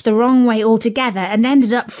watch the wrong way altogether and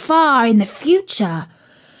ended up far in the future.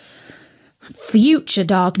 Future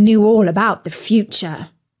Dog knew all about the future.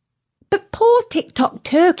 But poor Tick-Tock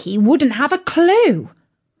Turkey wouldn't have a clue.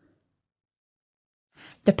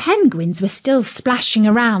 The penguins were still splashing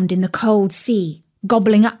around in the cold sea,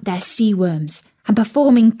 gobbling up their sea worms and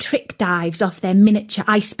performing trick dives off their miniature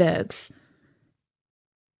icebergs.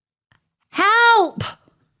 "Help!"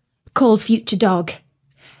 called Future Dog.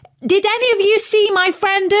 "Did any of you see my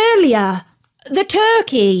friend earlier? The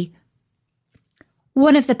turkey?"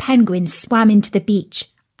 One of the penguins swam into the beach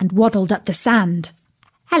and waddled up the sand.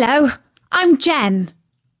 "Hello, I'm Jen,"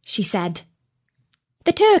 she said.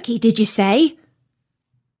 "The turkey, did you say?"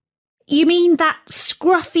 "You mean that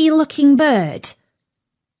scruffy-looking bird?"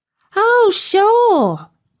 "Oh, sure.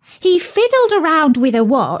 He fiddled around with a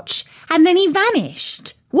watch and then he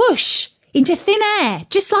vanished. Whoosh! Into thin air,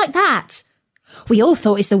 just like that. We all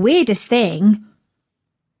thought it's the weirdest thing."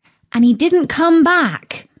 "And he didn't come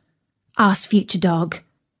back?" asked Future Dog.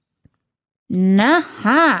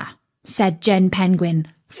 "Nah-ha," said Jen Penguin,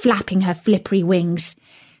 flapping her flippery wings.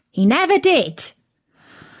 "He never did."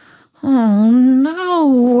 "Oh,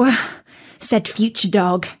 no," said Future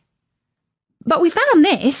Dog. "But we found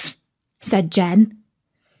this," said Jen.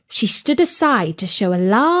 She stood aside to show a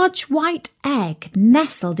large white egg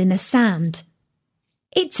nestled in the sand.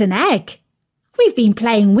 "It's an egg. We've been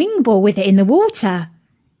playing wing ball with it in the water.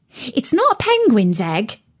 It's not a penguin's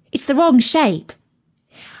egg. It's the wrong shape.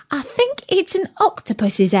 I think it's an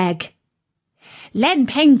octopus's egg. Len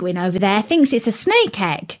Penguin over there thinks it's a snake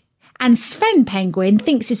egg, and Sven Penguin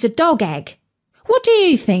thinks it's a dog egg. What do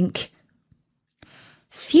you think?"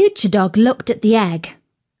 Future Dog looked at the egg.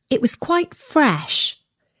 It was quite fresh.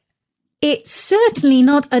 "It's certainly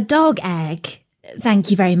not a dog egg,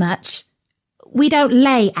 thank you very much. We don't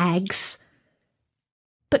lay eggs."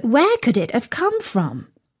 "But where could it have come from?"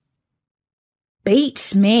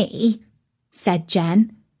 "Beats me," said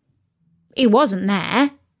Jen. "He wasn't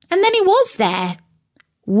there, and then he was there.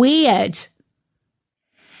 Weird."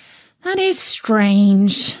 "That is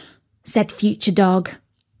strange," said Future Dog.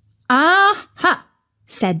 "Ah-ha,"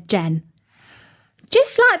 said Jen.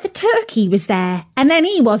 "Just like the turkey was there, and then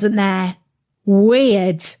he wasn't there.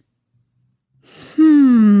 Weird."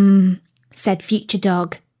 Said Future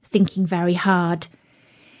Dog, thinking very hard.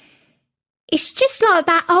 "It's just like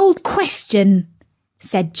that old question,"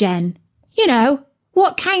 said Jen. "You know,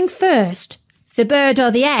 what came first, the bird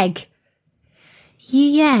or the egg?"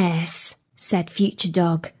 "Yes," said Future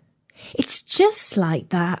Dog. "It's just like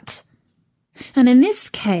that. And in this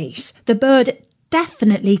case, the bird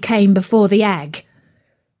definitely came before the egg."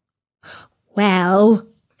 "Well,"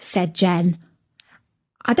 said Jen,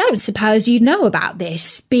 "I don't suppose you know about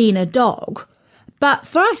this, being a dog, but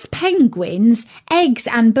for us penguins, eggs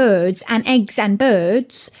and birds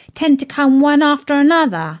tend to come one after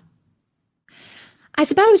another." "I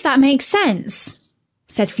suppose that makes sense,"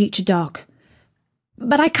 said Future Dog.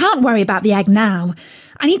 "But I can't worry about the egg now.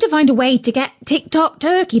 I need to find a way to get Tick-Tock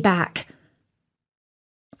Turkey back."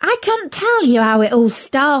 "I can't tell you how it all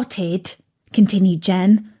started," continued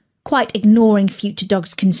Jen, quite ignoring Future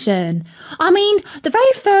Dog's concern. "I mean, the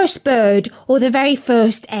very first bird or the very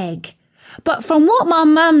first egg. But from what my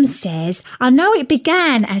mum says, I know it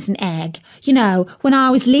began as an egg, you know, when I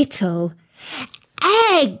was little."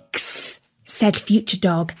 "Eggs!" said Future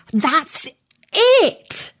Dog. "That's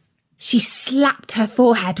it!" She slapped her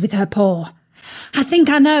forehead with her paw. "I think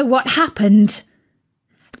I know what happened."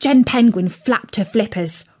 Jen Penguin flapped her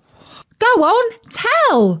flippers. "Go on,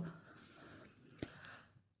 tell!"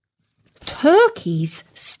 "Turkeys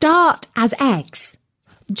start as eggs,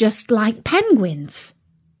 just like penguins,"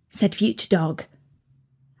 said Future Dog.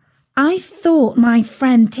 "I thought my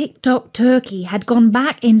friend Tick-Tock Turkey had gone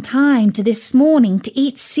back in time to this morning to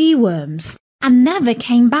eat sea worms and never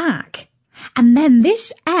came back, and then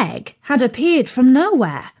this egg had appeared from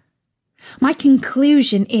nowhere. My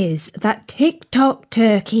conclusion is that Tick-Tock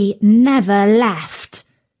Turkey never left."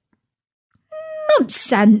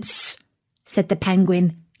 "Nonsense," said the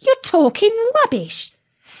penguin. "You're talking rubbish.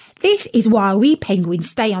 This is why we penguins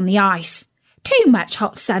stay on the ice. Too much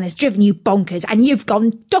hot sun has driven you bonkers and you've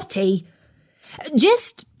gone dotty."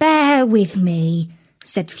 "Just bear with me,"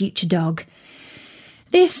 said Future Dog.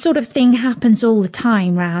 "This sort of thing happens all the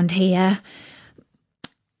time round here.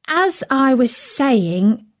 As I was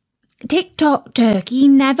saying, Tick-Tock Turkey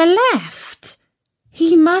never left.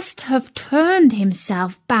 He must have turned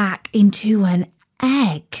himself back into an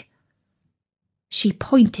egg." She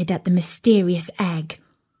pointed at the mysterious egg.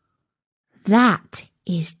 That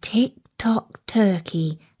is Tick-Tock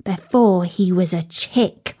Turkey before he was a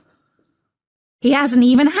chick. He hasn't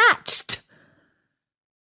even hatched.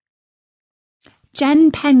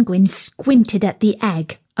 Jen Penguin squinted at the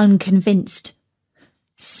egg, unconvinced.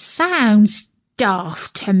 Sounds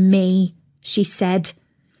daft to me, she said.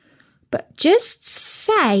 But just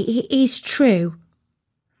say it is true.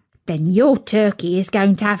 Then your turkey is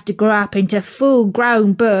going to have to grow up into a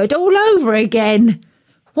full-grown bird all over again.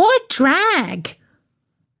 What a drag!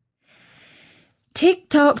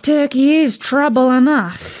 Tick-Tock Turkey is trouble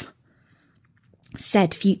enough,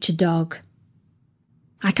 said Future Dog.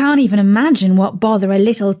 I can't even imagine what bother a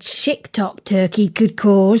little Chick-Tock Turkey could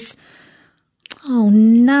cause. Oh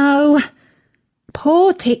no!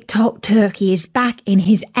 Poor Tick-Tock Turkey is back in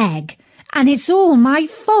his egg, and it's all my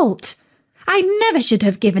fault. I never should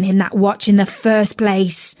have given him that watch in the first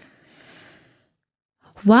place.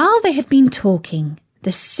 While they had been talking,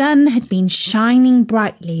 the sun had been shining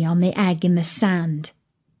brightly on the egg in the sand.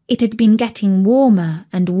 It had been getting warmer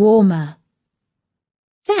and warmer.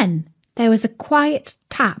 Then there was a quiet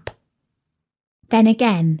tap. Then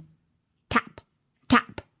again, tap,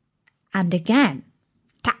 tap, and again,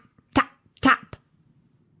 tap, tap, tap.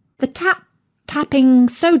 The tapping,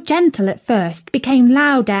 so gentle at first, became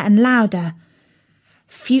louder and louder.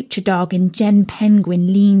 Future Dog and Jen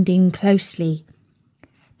Penguin leaned in closely.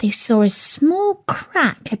 They saw a small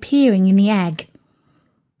crack appearing in the egg.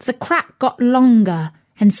 The crack got longer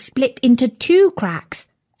and split into 2 cracks,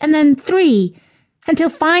 and then 3, until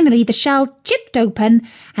finally the shell chipped open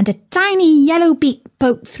and a tiny yellow beak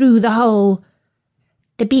poked through the hole.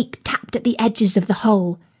 The beak tapped at the edges of the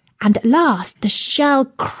hole, and at last the shell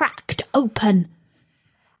cracked open.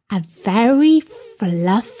 A very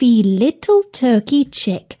fluffy little turkey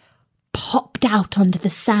chick popped out onto the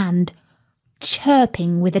sand,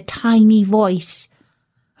 chirping with a tiny voice.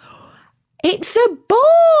 It's a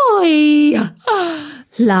boy!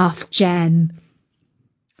 Laughed Jen.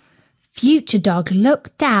 Future Dog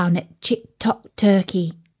looked down at Chick-Tock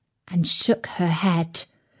Turkey and shook her head.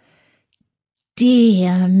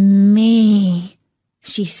 Dear me,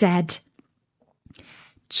 she said.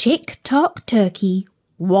 Chick-Tock Turkey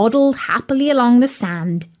waddled happily along the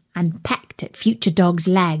sand and pecked at Future Dog's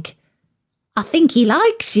leg. I think he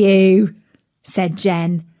likes you, said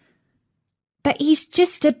Jen. But he's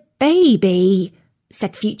just a baby,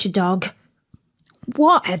 said Future Dog.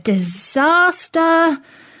 What a disaster!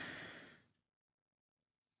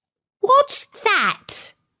 What's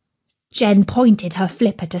that? Jen pointed her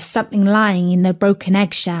flipper to something lying in the broken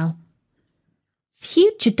eggshell.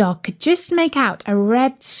 Future Dog could just make out a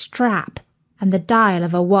red strap and the dial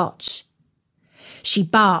of a watch. She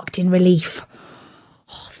barked in relief.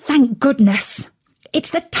 Oh, thank goodness! It's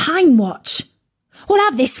the time watch! We'll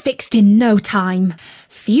have this fixed in no time.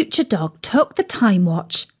 Future Dog took the time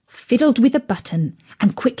watch, fiddled with a button,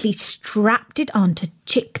 and quickly strapped it onto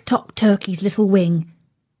Chick-Tock Turkey's little wing.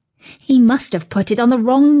 He must have put it on the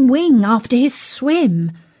wrong wing after his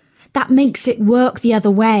swim. That makes it work the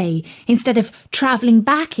other way. Instead of travelling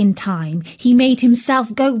back in time, he made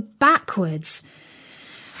himself go backwards.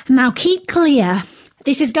 Now keep clear.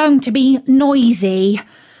 This is going to be noisy.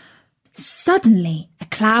 Suddenly, a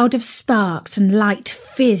cloud of sparks and light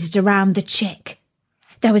fizzed around the chick.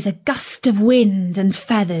 There was a gust of wind and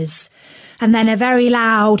feathers, and then a very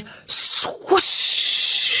loud swoosh.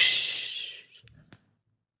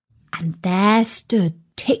 And there stood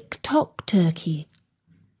Tick-Tock Turkey,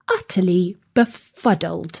 utterly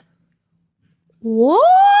befuddled.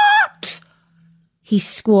 What? He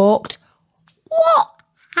squawked. What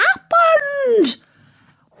happened?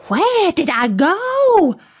 Where did I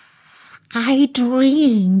go? I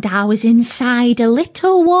dreamed I was inside a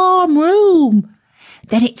little warm room.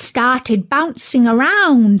 Then it started bouncing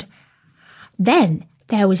around. Then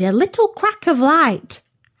there was a little crack of light.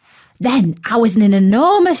 Then I was in an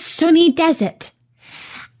enormous sunny desert.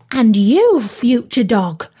 And you, Future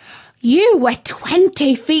Dog, you were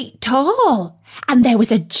 20 feet tall, and there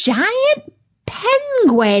was a giant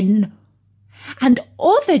penguin, and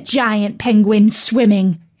other giant penguins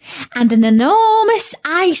swimming, and an enormous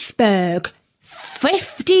iceberg,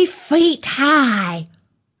 50 feet high.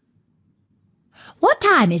 What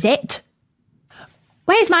time is it?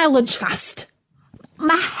 Where's my lunch fast?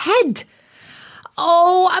 My head.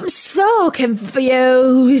 Oh, I'm so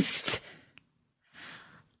confused.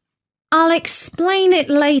 I'll explain it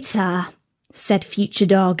later, said Future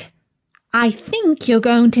Dog. I think you're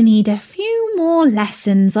going to need a few more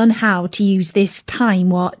lessons on how to use this time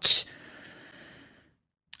watch.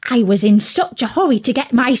 I was in such a hurry to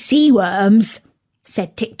get my sea worms,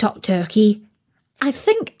 said Tick-Tock Turkey. I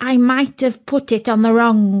think I might have put it on the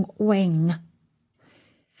wrong wing.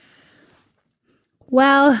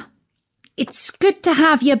 Well, it's good to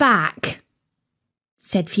have you back,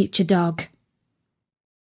 said Future Dog.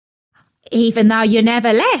 Even though you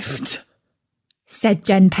never left, said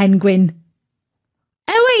Jen Penguin.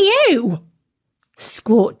 Who are you?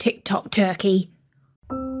 Squawked Tick-Tock Turkey.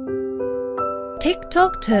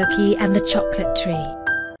 Tick-Tock Turkey and the Chocolate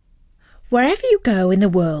Tree. Wherever you go in the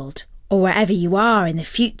world, or wherever you are in the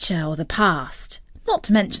future or the past, not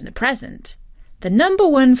to mention the present, the number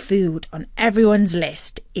one food on everyone's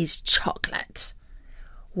list is chocolate.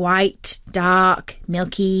 White, dark,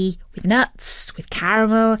 milky, with nuts, with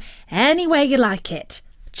caramel, any way you like it.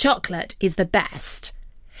 Chocolate is the best.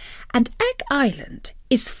 And Egg Island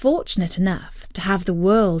is fortunate enough to have the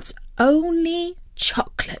world's only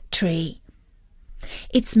chocolate tree.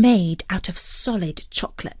 It's made out of solid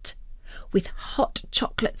chocolate, with hot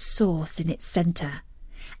chocolate sauce in its centre,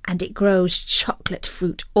 and it grows chocolate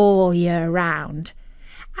fruit all year round,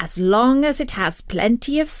 as long as it has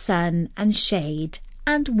plenty of sun and shade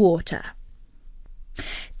and water.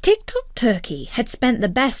 Tick-Tock Turkey had spent the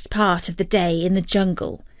best part of the day in the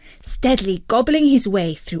jungle, steadily gobbling his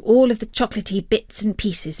way through all of the chocolatey bits and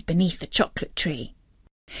pieces beneath the chocolate tree.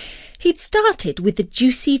 He'd started with the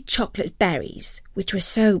juicy chocolate berries, which were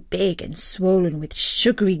so big and swollen with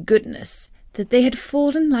sugary goodness that they had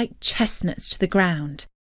fallen like chestnuts to the ground.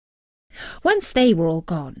 Once they were all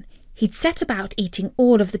gone, he'd set about eating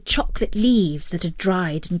all of the chocolate leaves that had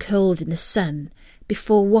dried and curled in the sun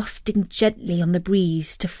before wafting gently on the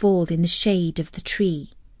breeze to fall in the shade of the tree.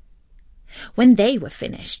 When they were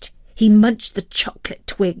finished, he munched the chocolate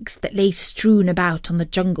twigs that lay strewn about on the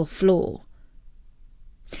jungle floor.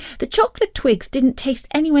 The chocolate twigs didn't taste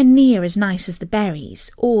anywhere near as nice as the berries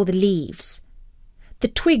or the leaves. The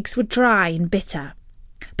twigs were dry and bitter,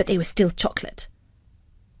 but they were still chocolate.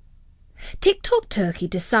 Tick-Tock Turkey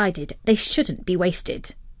decided they shouldn't be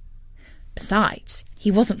wasted. Besides, he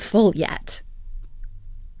wasn't full yet.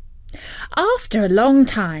 After a long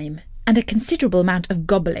time and a considerable amount of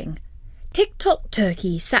gobbling, Tick-Tock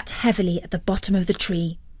Turkey sat heavily at the bottom of the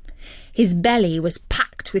tree. His belly was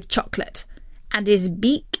packed with chocolate, and his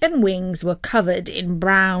beak and wings were covered in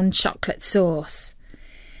brown chocolate sauce.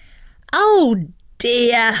 "Oh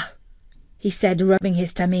dear," he said, rubbing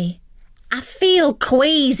his tummy. "I feel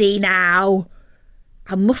queasy now.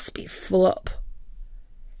 I must be full up.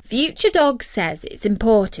 Future Dog says it's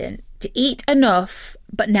important to eat enough,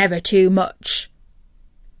 but never too much.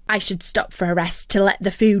 I should stop for a rest to let the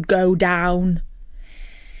food go down."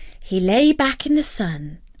 He lay back in the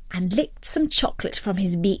sun and licked some chocolate from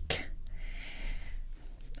his beak.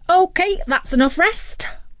 "OK, that's enough rest.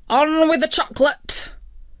 On with the chocolate."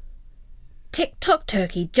 Tick-Tock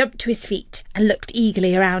Turkey jumped to his feet and looked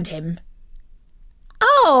eagerly around him.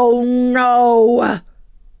 "Oh no,"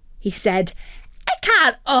 he said. "It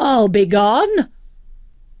can't all be gone."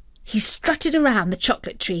 He strutted around the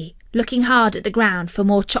chocolate tree, looking hard at the ground for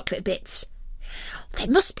more chocolate bits. "There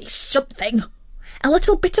must be something. A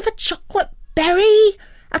little bit of a chocolate berry,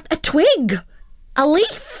 a twig, a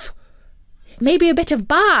leaf, maybe a bit of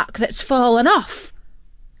bark that's fallen off."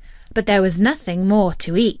 But there was nothing more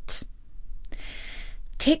to eat.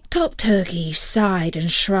 Tick-Tock Turkey sighed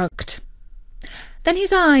and shrugged. Then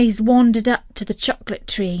his eyes wandered up to the chocolate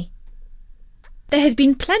tree. There had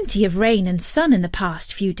been plenty of rain and sun in the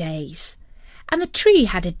past few days, and the tree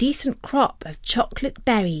had a decent crop of chocolate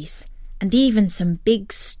berries and even some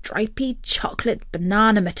big stripy chocolate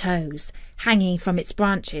banana tomatoes hanging from its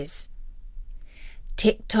branches.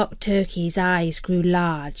 Tick-Tock Turkey's eyes grew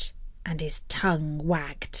large and his tongue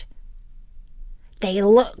wagged. "They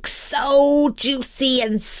look so juicy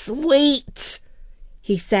and sweet,"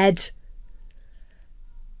 he said.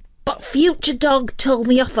 "But Future Dog told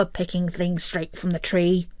me off for picking things straight from the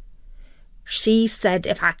tree. She said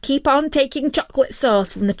if I keep on taking chocolate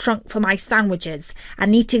sauce from the trunk for my sandwiches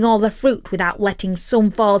and eating all the fruit without letting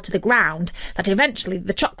some fall to the ground, that eventually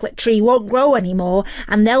the chocolate tree won't grow anymore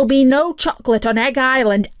and there'll be no chocolate on Egg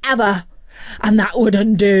Island ever, and that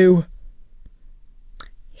wouldn't do."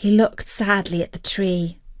 He looked sadly at the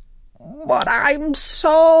tree. "But I'm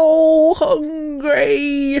so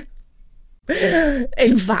hungry.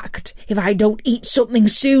 In fact, if I don't eat something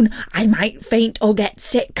soon, I might faint or get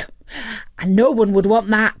sick, and no one would want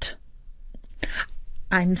that.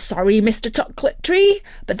 I'm sorry, Mr. Chocolate Tree,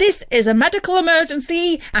 but this is a medical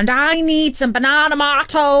emergency, and I need some banana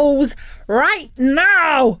tomatoes right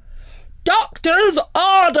now. Doctor's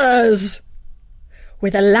orders."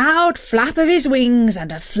 With a loud flap of his wings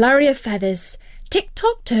and a flurry of feathers,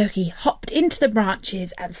 Tick-Tock Turkey hopped into the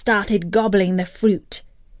branches and started gobbling the fruit.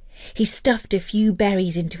 He stuffed a few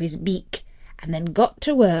berries into his beak and then got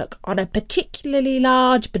to work on a particularly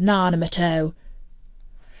large banana-mato.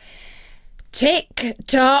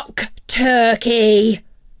 "Tick-tock, Turkey,"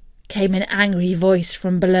 came an angry voice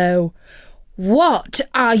from below. "What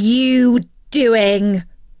are you doing?"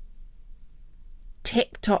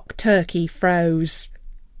 Tick-tock Turkey froze.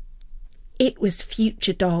 It was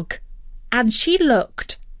Future Dog, and she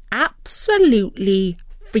looked absolutely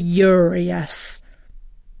furious.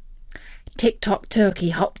 Tick-tock Turkey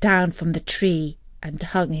hopped down from the tree and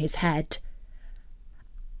hung his head.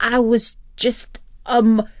 "I was just,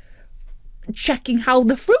 checking how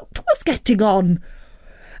the fruit was getting on.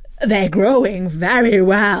 They're growing very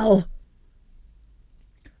well."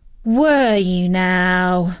 "Were you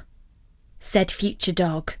now?" said Future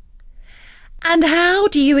Dog. "And how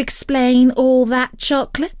do you explain all that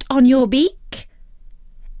chocolate on your beak?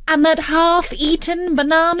 And that half-eaten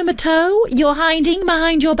banana-mato you're hiding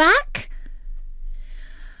behind your back?"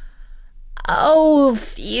 "Oh,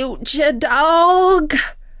 Future Dog,"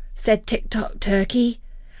 said Tick-tock Turkey.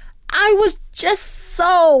 "I was just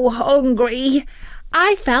so hungry.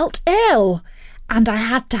 I felt ill, and I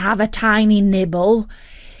had to have a tiny nibble.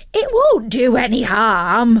 It won't do any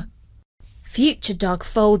harm." Future Dog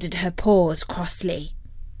folded her paws crossly.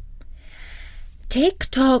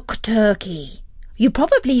 "Tick-tock Turkey, you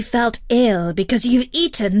probably felt ill because you've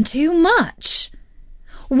eaten too much.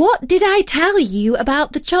 What did I tell you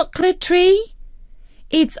about the chocolate tree?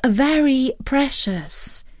 It's very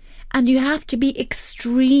precious, and you have to be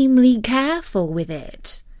extremely careful with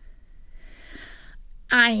it."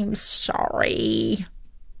 "I'm sorry,"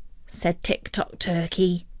 said Tick-tock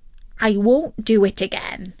Turkey. "I won't do it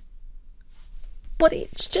again." "But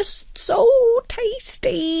it's just so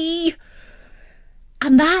tasty."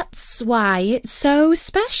 "And that's why it's so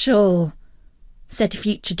special," said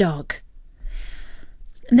Future Dog.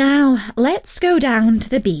 "Now let's go down to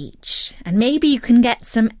the beach, and maybe you can get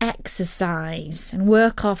some exercise and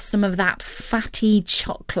work off some of that fatty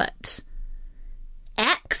chocolate."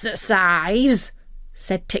 "Exercise?"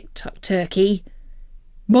 said Tick-tock Turkey.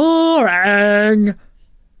 "Boring."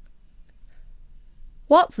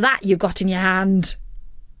 "What's that you got in your hand?"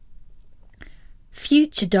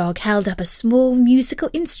 Future Dog held up a small musical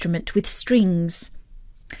instrument with strings.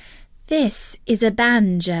 "This is a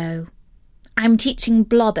banjo. I'm teaching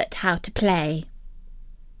Blobbert how to play."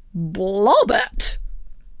 "Blobbert?"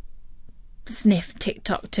 sniffed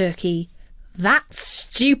Tick-tock Turkey. "That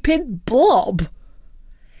stupid blob."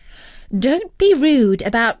 "Don't be rude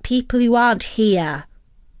about people who aren't here,"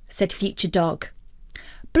 said Future Dog.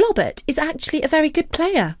 "Blobbert is actually a very good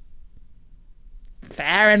player."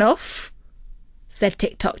 "Fair enough," said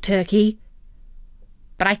Tick-tock Turkey.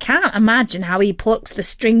 "But I can't imagine how he plucks the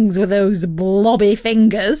strings with those blobby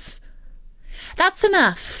fingers." "That's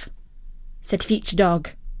enough," said Future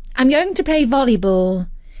Dog. "I'm going to play volleyball.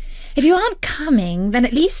 If you aren't coming, then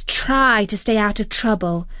at least try to stay out of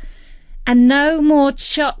trouble. And no more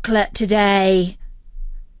chocolate today."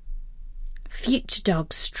 Future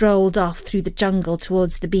Dog strolled off through the jungle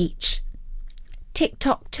towards the beach.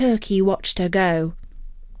 Tick-tock Turkey watched her go.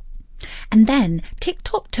 And then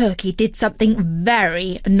Tick-tock Turkey did something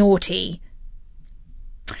very naughty.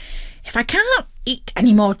 "If I can't eat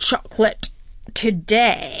any more chocolate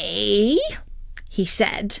today," he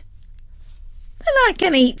said, "then I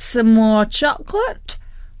can eat some more chocolate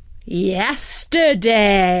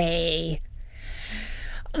yesterday.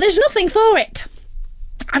 There's nothing for it.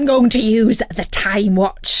 I'm going to use the time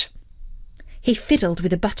watch." He fiddled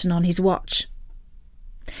with a button on his watch.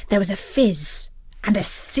 There was a fizz and a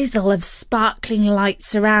sizzle of sparkling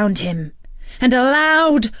lights around him, and a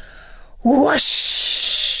loud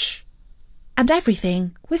whoosh, and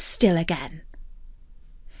everything was still again.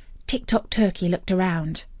 Tick-tock Turkey looked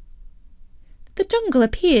around. The jungle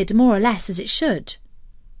appeared more or less as it should.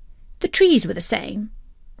 The trees were the same,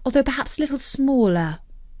 although perhaps a little smaller.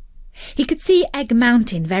 He could see Egg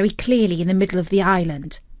Mountain very clearly in the middle of the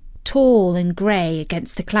island, tall and grey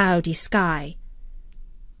against the cloudy sky.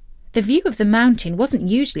 The view of the mountain wasn't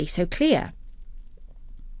usually so clear.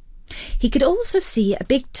 He could also see a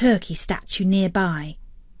big turkey statue nearby.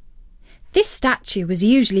 This statue was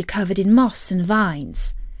usually covered in moss and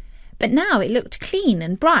vines, but now it looked clean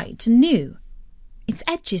and bright and new. Its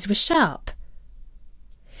edges were sharp.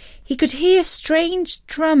 He could hear strange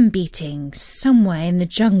drum beating somewhere in the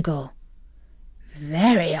jungle.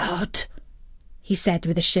 "Very odd," he said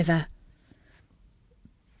with a shiver.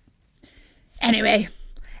 "Anyway,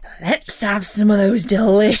 let's have some of those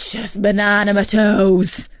delicious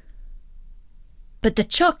banana-matos." But the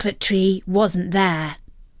chocolate tree wasn't there.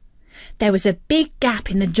 There was a big gap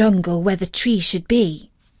in the jungle where the tree should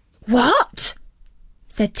be. What?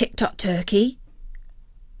 Said Tick-Tock Turkey.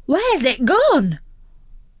 Where's it gone?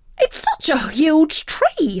 It's such a huge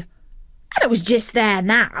tree. And it was just there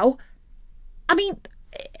now. I mean,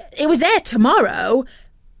 it was there tomorrow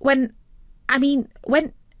when I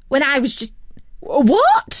was just...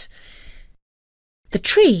 What? The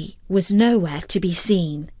tree was nowhere to be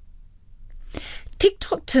seen.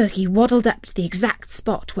 Tick-Tock Turkey waddled up to the exact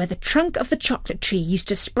spot where the trunk of the chocolate tree used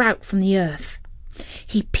to sprout from the earth.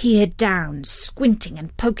 He peered down, squinting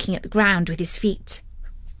and poking at the ground with his feet.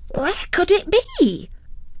 Where could it be?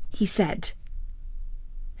 He said.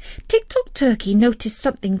 Tick-Tock Turkey noticed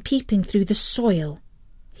something peeping through the soil.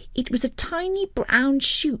 It was a tiny brown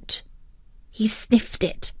shoot. He sniffed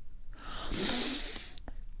it.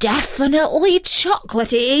 Definitely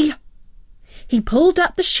chocolatey. He pulled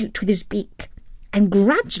up the shoot with his beak, and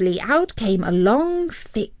gradually out came a long,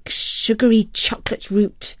 thick, sugary chocolate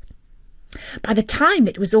root. By the time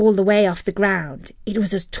it was all the way off the ground, it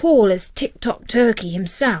was as tall as Tick-Tock Turkey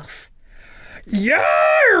himself.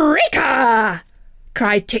 Eureka!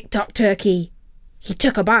 Cried Tick-Tock Turkey. He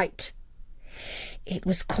took a bite. It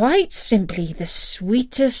was quite simply the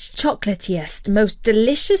sweetest, chocolatiest, most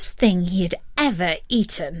delicious thing he had ever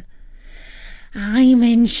eaten. I'm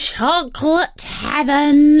in chocolate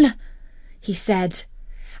heaven, he said,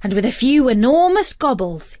 and with a few enormous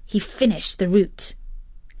gobbles he finished the root.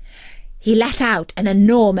 He let out an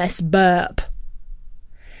enormous burp.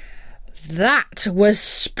 That was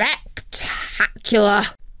spectacular,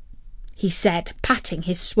 he said, patting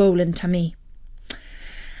his swollen tummy.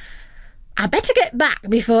 I better get back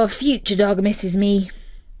before Future Dog misses me.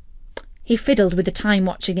 He fiddled with the time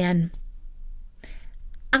watch again.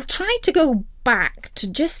 I'll try to go back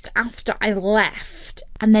to just after I left,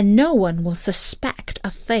 and then no one will suspect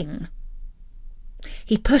a thing.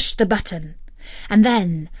 He pushed the button, and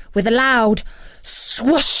then, with a loud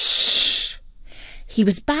swoosh, he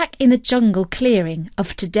was back in the jungle clearing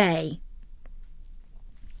of today.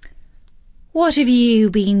 What have you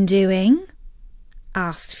been doing?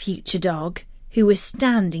 Asked Future Dog, who was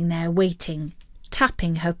standing there waiting,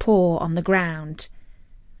 tapping her paw on the ground.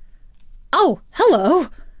 Oh, hello,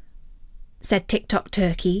 said Tick-Tock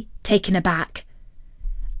Turkey, taken aback.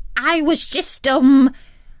 I was just, trying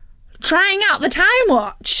out the time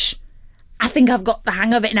watch. I think I've got the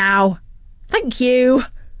hang of it now. Thank you.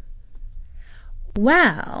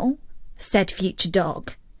 Well, said Future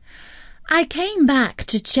Dog, I came back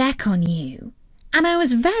to check on you, and I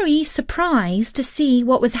was very surprised to see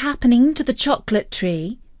what was happening to the chocolate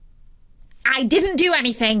tree. I didn't do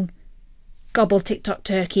anything, gobbled Tick-Tock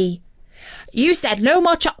Turkey. You said no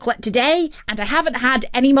more chocolate today, and I haven't had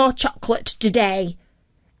any more chocolate today.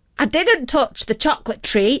 I didn't touch the chocolate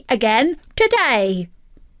tree again today.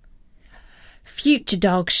 Future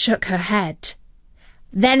Dog shook her head.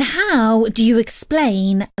 Then how do you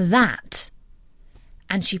explain that?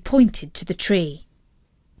 And she pointed to the tree.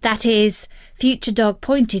 That is, Future Dog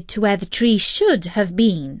pointed to where the tree should have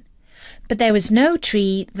been, but there was no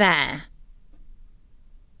tree there.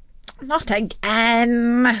 Not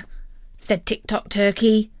again, said Tick-Tock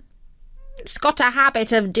Turkey. It's got a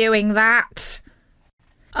habit of doing that.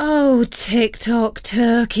 Oh, Tick-Tock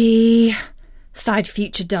Turkey, sighed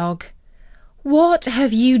Future Dog. What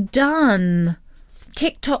have you done?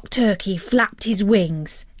 Tick-Tock Turkey flapped his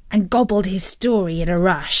wings and gobbled his story in a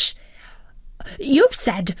rush. You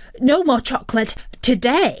said no more chocolate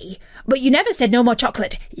today, but you never said no more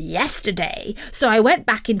chocolate yesterday, so I went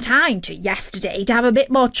back in time to yesterday to have a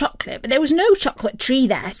bit more chocolate, but there was no chocolate tree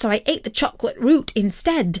there, so I ate the chocolate root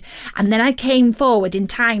instead, and then I came forward in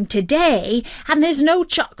time today, and there's no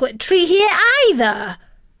chocolate tree here either.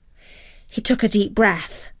 He took a deep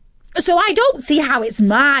breath. So I don't see how it's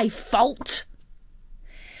my fault.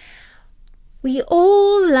 We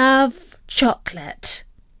all love chocolate,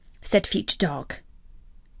 said Future Dog.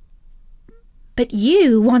 But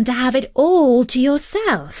you want to have it all to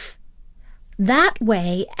yourself. That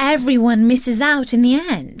way everyone misses out in the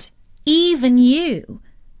end, even you.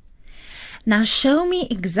 Now show me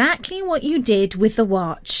exactly what you did with the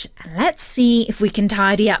watch, and let's see if we can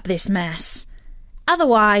tidy up this mess.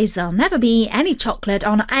 Otherwise there'll never be any chocolate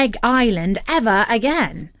on Egg Island ever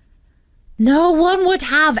again. No one would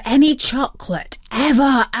have any chocolate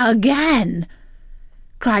ever again,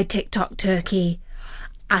 cried Tick-Tock Turkey.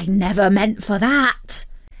 I never meant for that.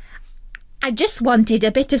 I just wanted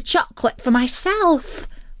a bit of chocolate for myself.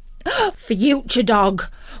 Future Dog,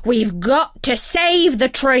 we've got to save the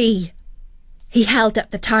tree. He held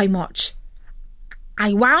up the time watch.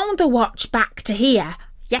 I wound the watch back to here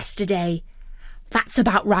yesterday. That's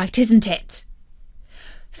about right, isn't it?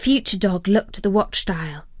 Future Dog looked at the watch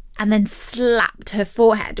dial and then slapped her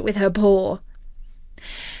forehead with her paw.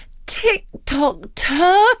 Tick-tock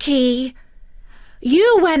turkey!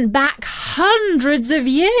 You went back hundreds of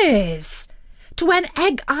years to when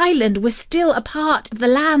Egg Island was still a part of the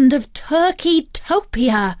land of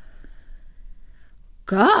Turkeytopia.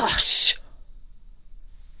 Gosh,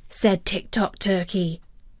 said Tick-tock turkey.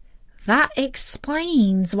 That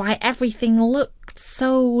explains why everything looked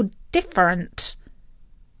so different.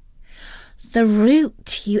 The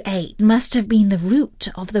root you ate must have been the root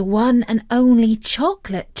of the one and only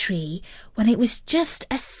chocolate tree when it was just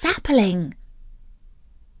a sapling.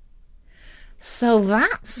 So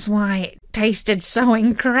that's why it tasted so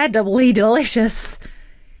incredibly delicious.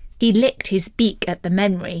 He licked his beak at the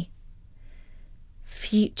memory.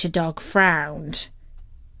 Future Dog frowned.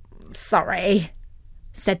 Sorry,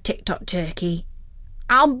 said Tick-tock turkey.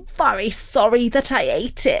 I'm very sorry that I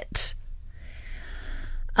ate it.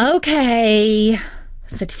 Okay,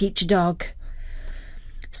 said Future Dog.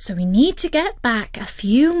 So we need to get back a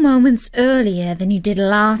few moments earlier than you did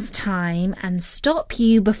last time and stop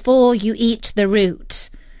you before you eat the root.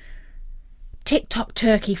 Tick-tock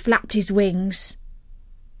turkey flapped his wings.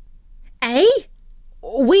 Eh?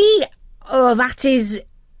 That is,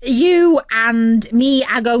 you and me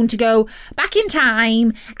are going to go back in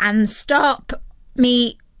time and stop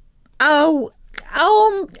me. Oh,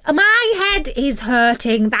 my head is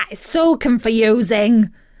hurting. That is so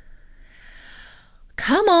confusing.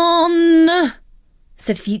 Come on,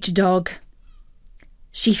 said Future Dog.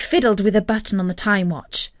 She fiddled with a button on the time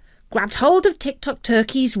watch, grabbed hold of Tick-tock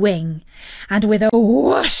turkey's wing, and with a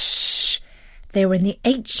whoosh, they were in the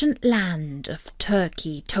ancient land of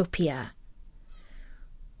Turkeytopia.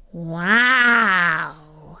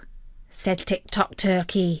 Wow, said Tick-tock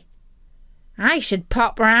turkey. I should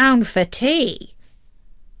pop round for tea.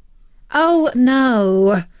 Oh,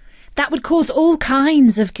 no, that would cause all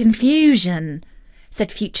kinds of confusion,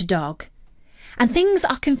 said Future Dog. And things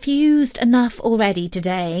are confused enough already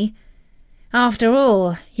today. After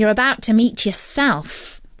all, you're about to meet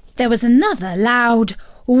yourself. There was another loud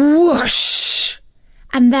whoosh,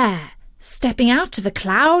 and there, stepping out of a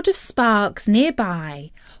cloud of sparks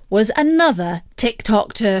nearby, was another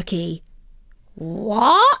Tick-tock turkey.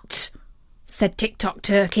 What? Said Tick-tock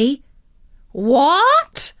turkey.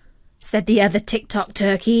 What? Said the other Tick-tock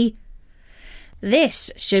turkey.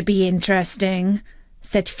 This should be interesting,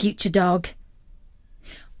 said Future Dog.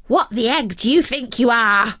 What the egg do you think you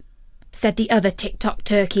are? Said the other Tick-tock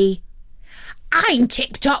turkey. I'm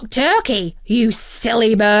Tick-tock turkey, you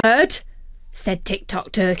silly bird, said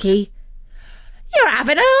Tick-tock turkey. You're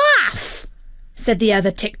having a laugh, said the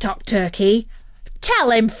other Tick-tock turkey.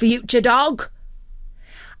 Tell him, Future Dog.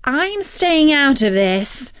 I'm staying out of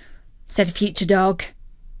this, said Future Dog.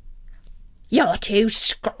 You're too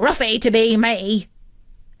scruffy to be me,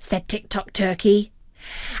 said Tick-tock turkey.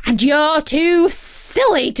 And you're too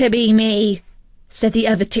silly to be me, said the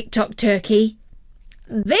other Tick-tock turkey.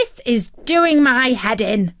 This is doing my head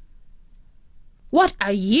in. What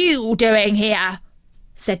are you doing here?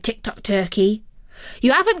 Said Tick-tock turkey.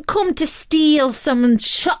 You haven't come to steal some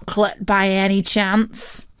chocolate by any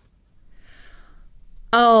chance?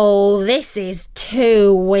 Oh, this is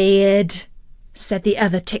too weird, said the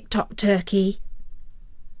other Tick-tock turkey.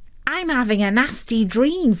 I'm having a nasty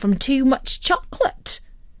dream from too much chocolate.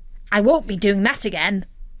 I won't be doing that again.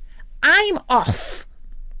 I'm off.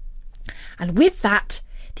 And with that,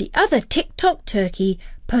 the other Tick-tock turkey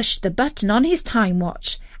pushed the button on his time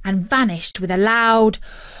watch and vanished with a loud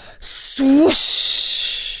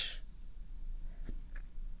swoosh.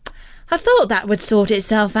 I thought that would sort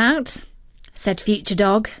itself out, said Future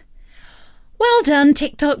Dog. Well done,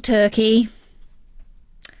 Tick-tock turkey.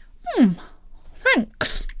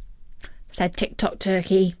 Thanks, said Tick-tock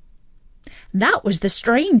turkey. That was the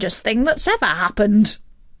strangest thing that's ever happened.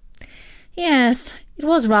 Yes, it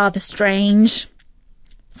was rather strange,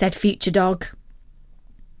 said Future Dog.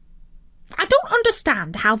 I don't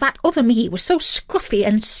understand how that other me was so scruffy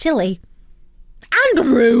and silly. And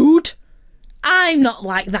rude. I'm not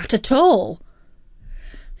like that at all.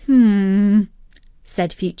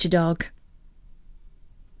 Said Future Dog.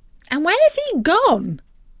 And where's he gone?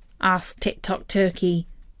 Asked Tick-tock turkey.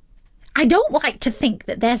 I don't like to think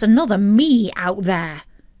that there's another me out there.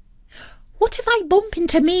 What if I bump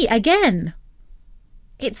into me again?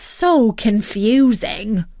 It's so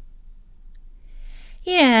confusing.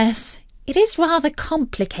 Yes, it is rather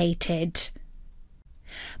complicated.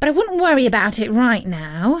 But I wouldn't worry about it right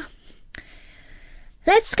now.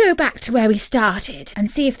 Let's go back to where we started and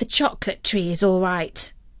see if the chocolate tree is all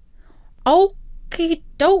right. Okie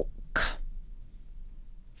doke,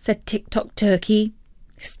 said Tick-tock turkey,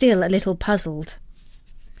 still a little puzzled.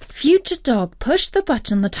 Future Dog pushed the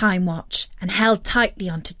button on the time watch and held tightly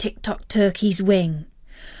onto Tick-Tock Turkey's wing.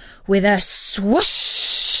 With a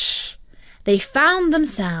swoosh, they found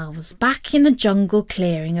themselves back in the jungle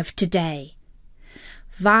clearing of today.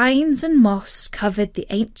 Vines and moss covered the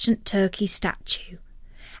ancient turkey statue,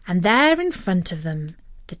 and there in front of them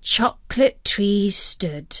the chocolate trees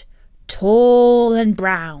stood, tall and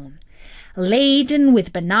brown, laden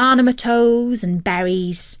with banana tomatoes and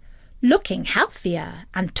berries, looking healthier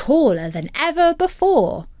and taller than ever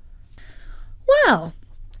before. "Well,"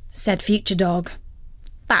 said Future Dog,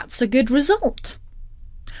 "that's a good result.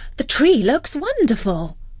 The tree looks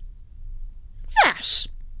wonderful." "Yes,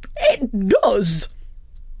 it does,"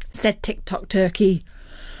 said Tick-Tock Turkey.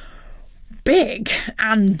 "Big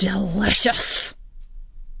and delicious.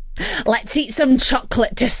 Let's eat some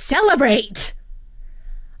chocolate to celebrate."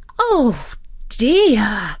 "Oh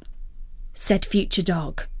dear," said Future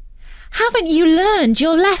Dog. "Haven't you learned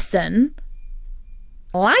your lesson?"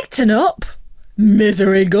 "Lighten up,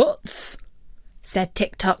 misery guts," said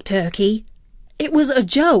Tick-Tock Turkey. "It was a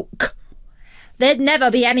joke." "There'd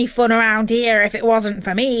never be any fun around here if it wasn't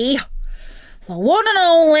for me. The one and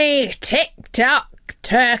only Tick-Tock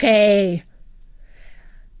Turkey."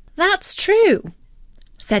 "That's true,"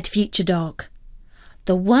 said Future Dog.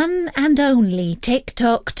 "The one and only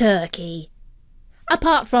Tick-Tock Turkey.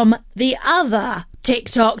 Apart from the other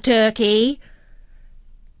Tick-Tock Turkey."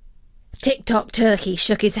 Tick-Tock Turkey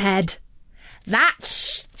shook his head. "That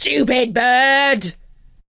stupid bird,"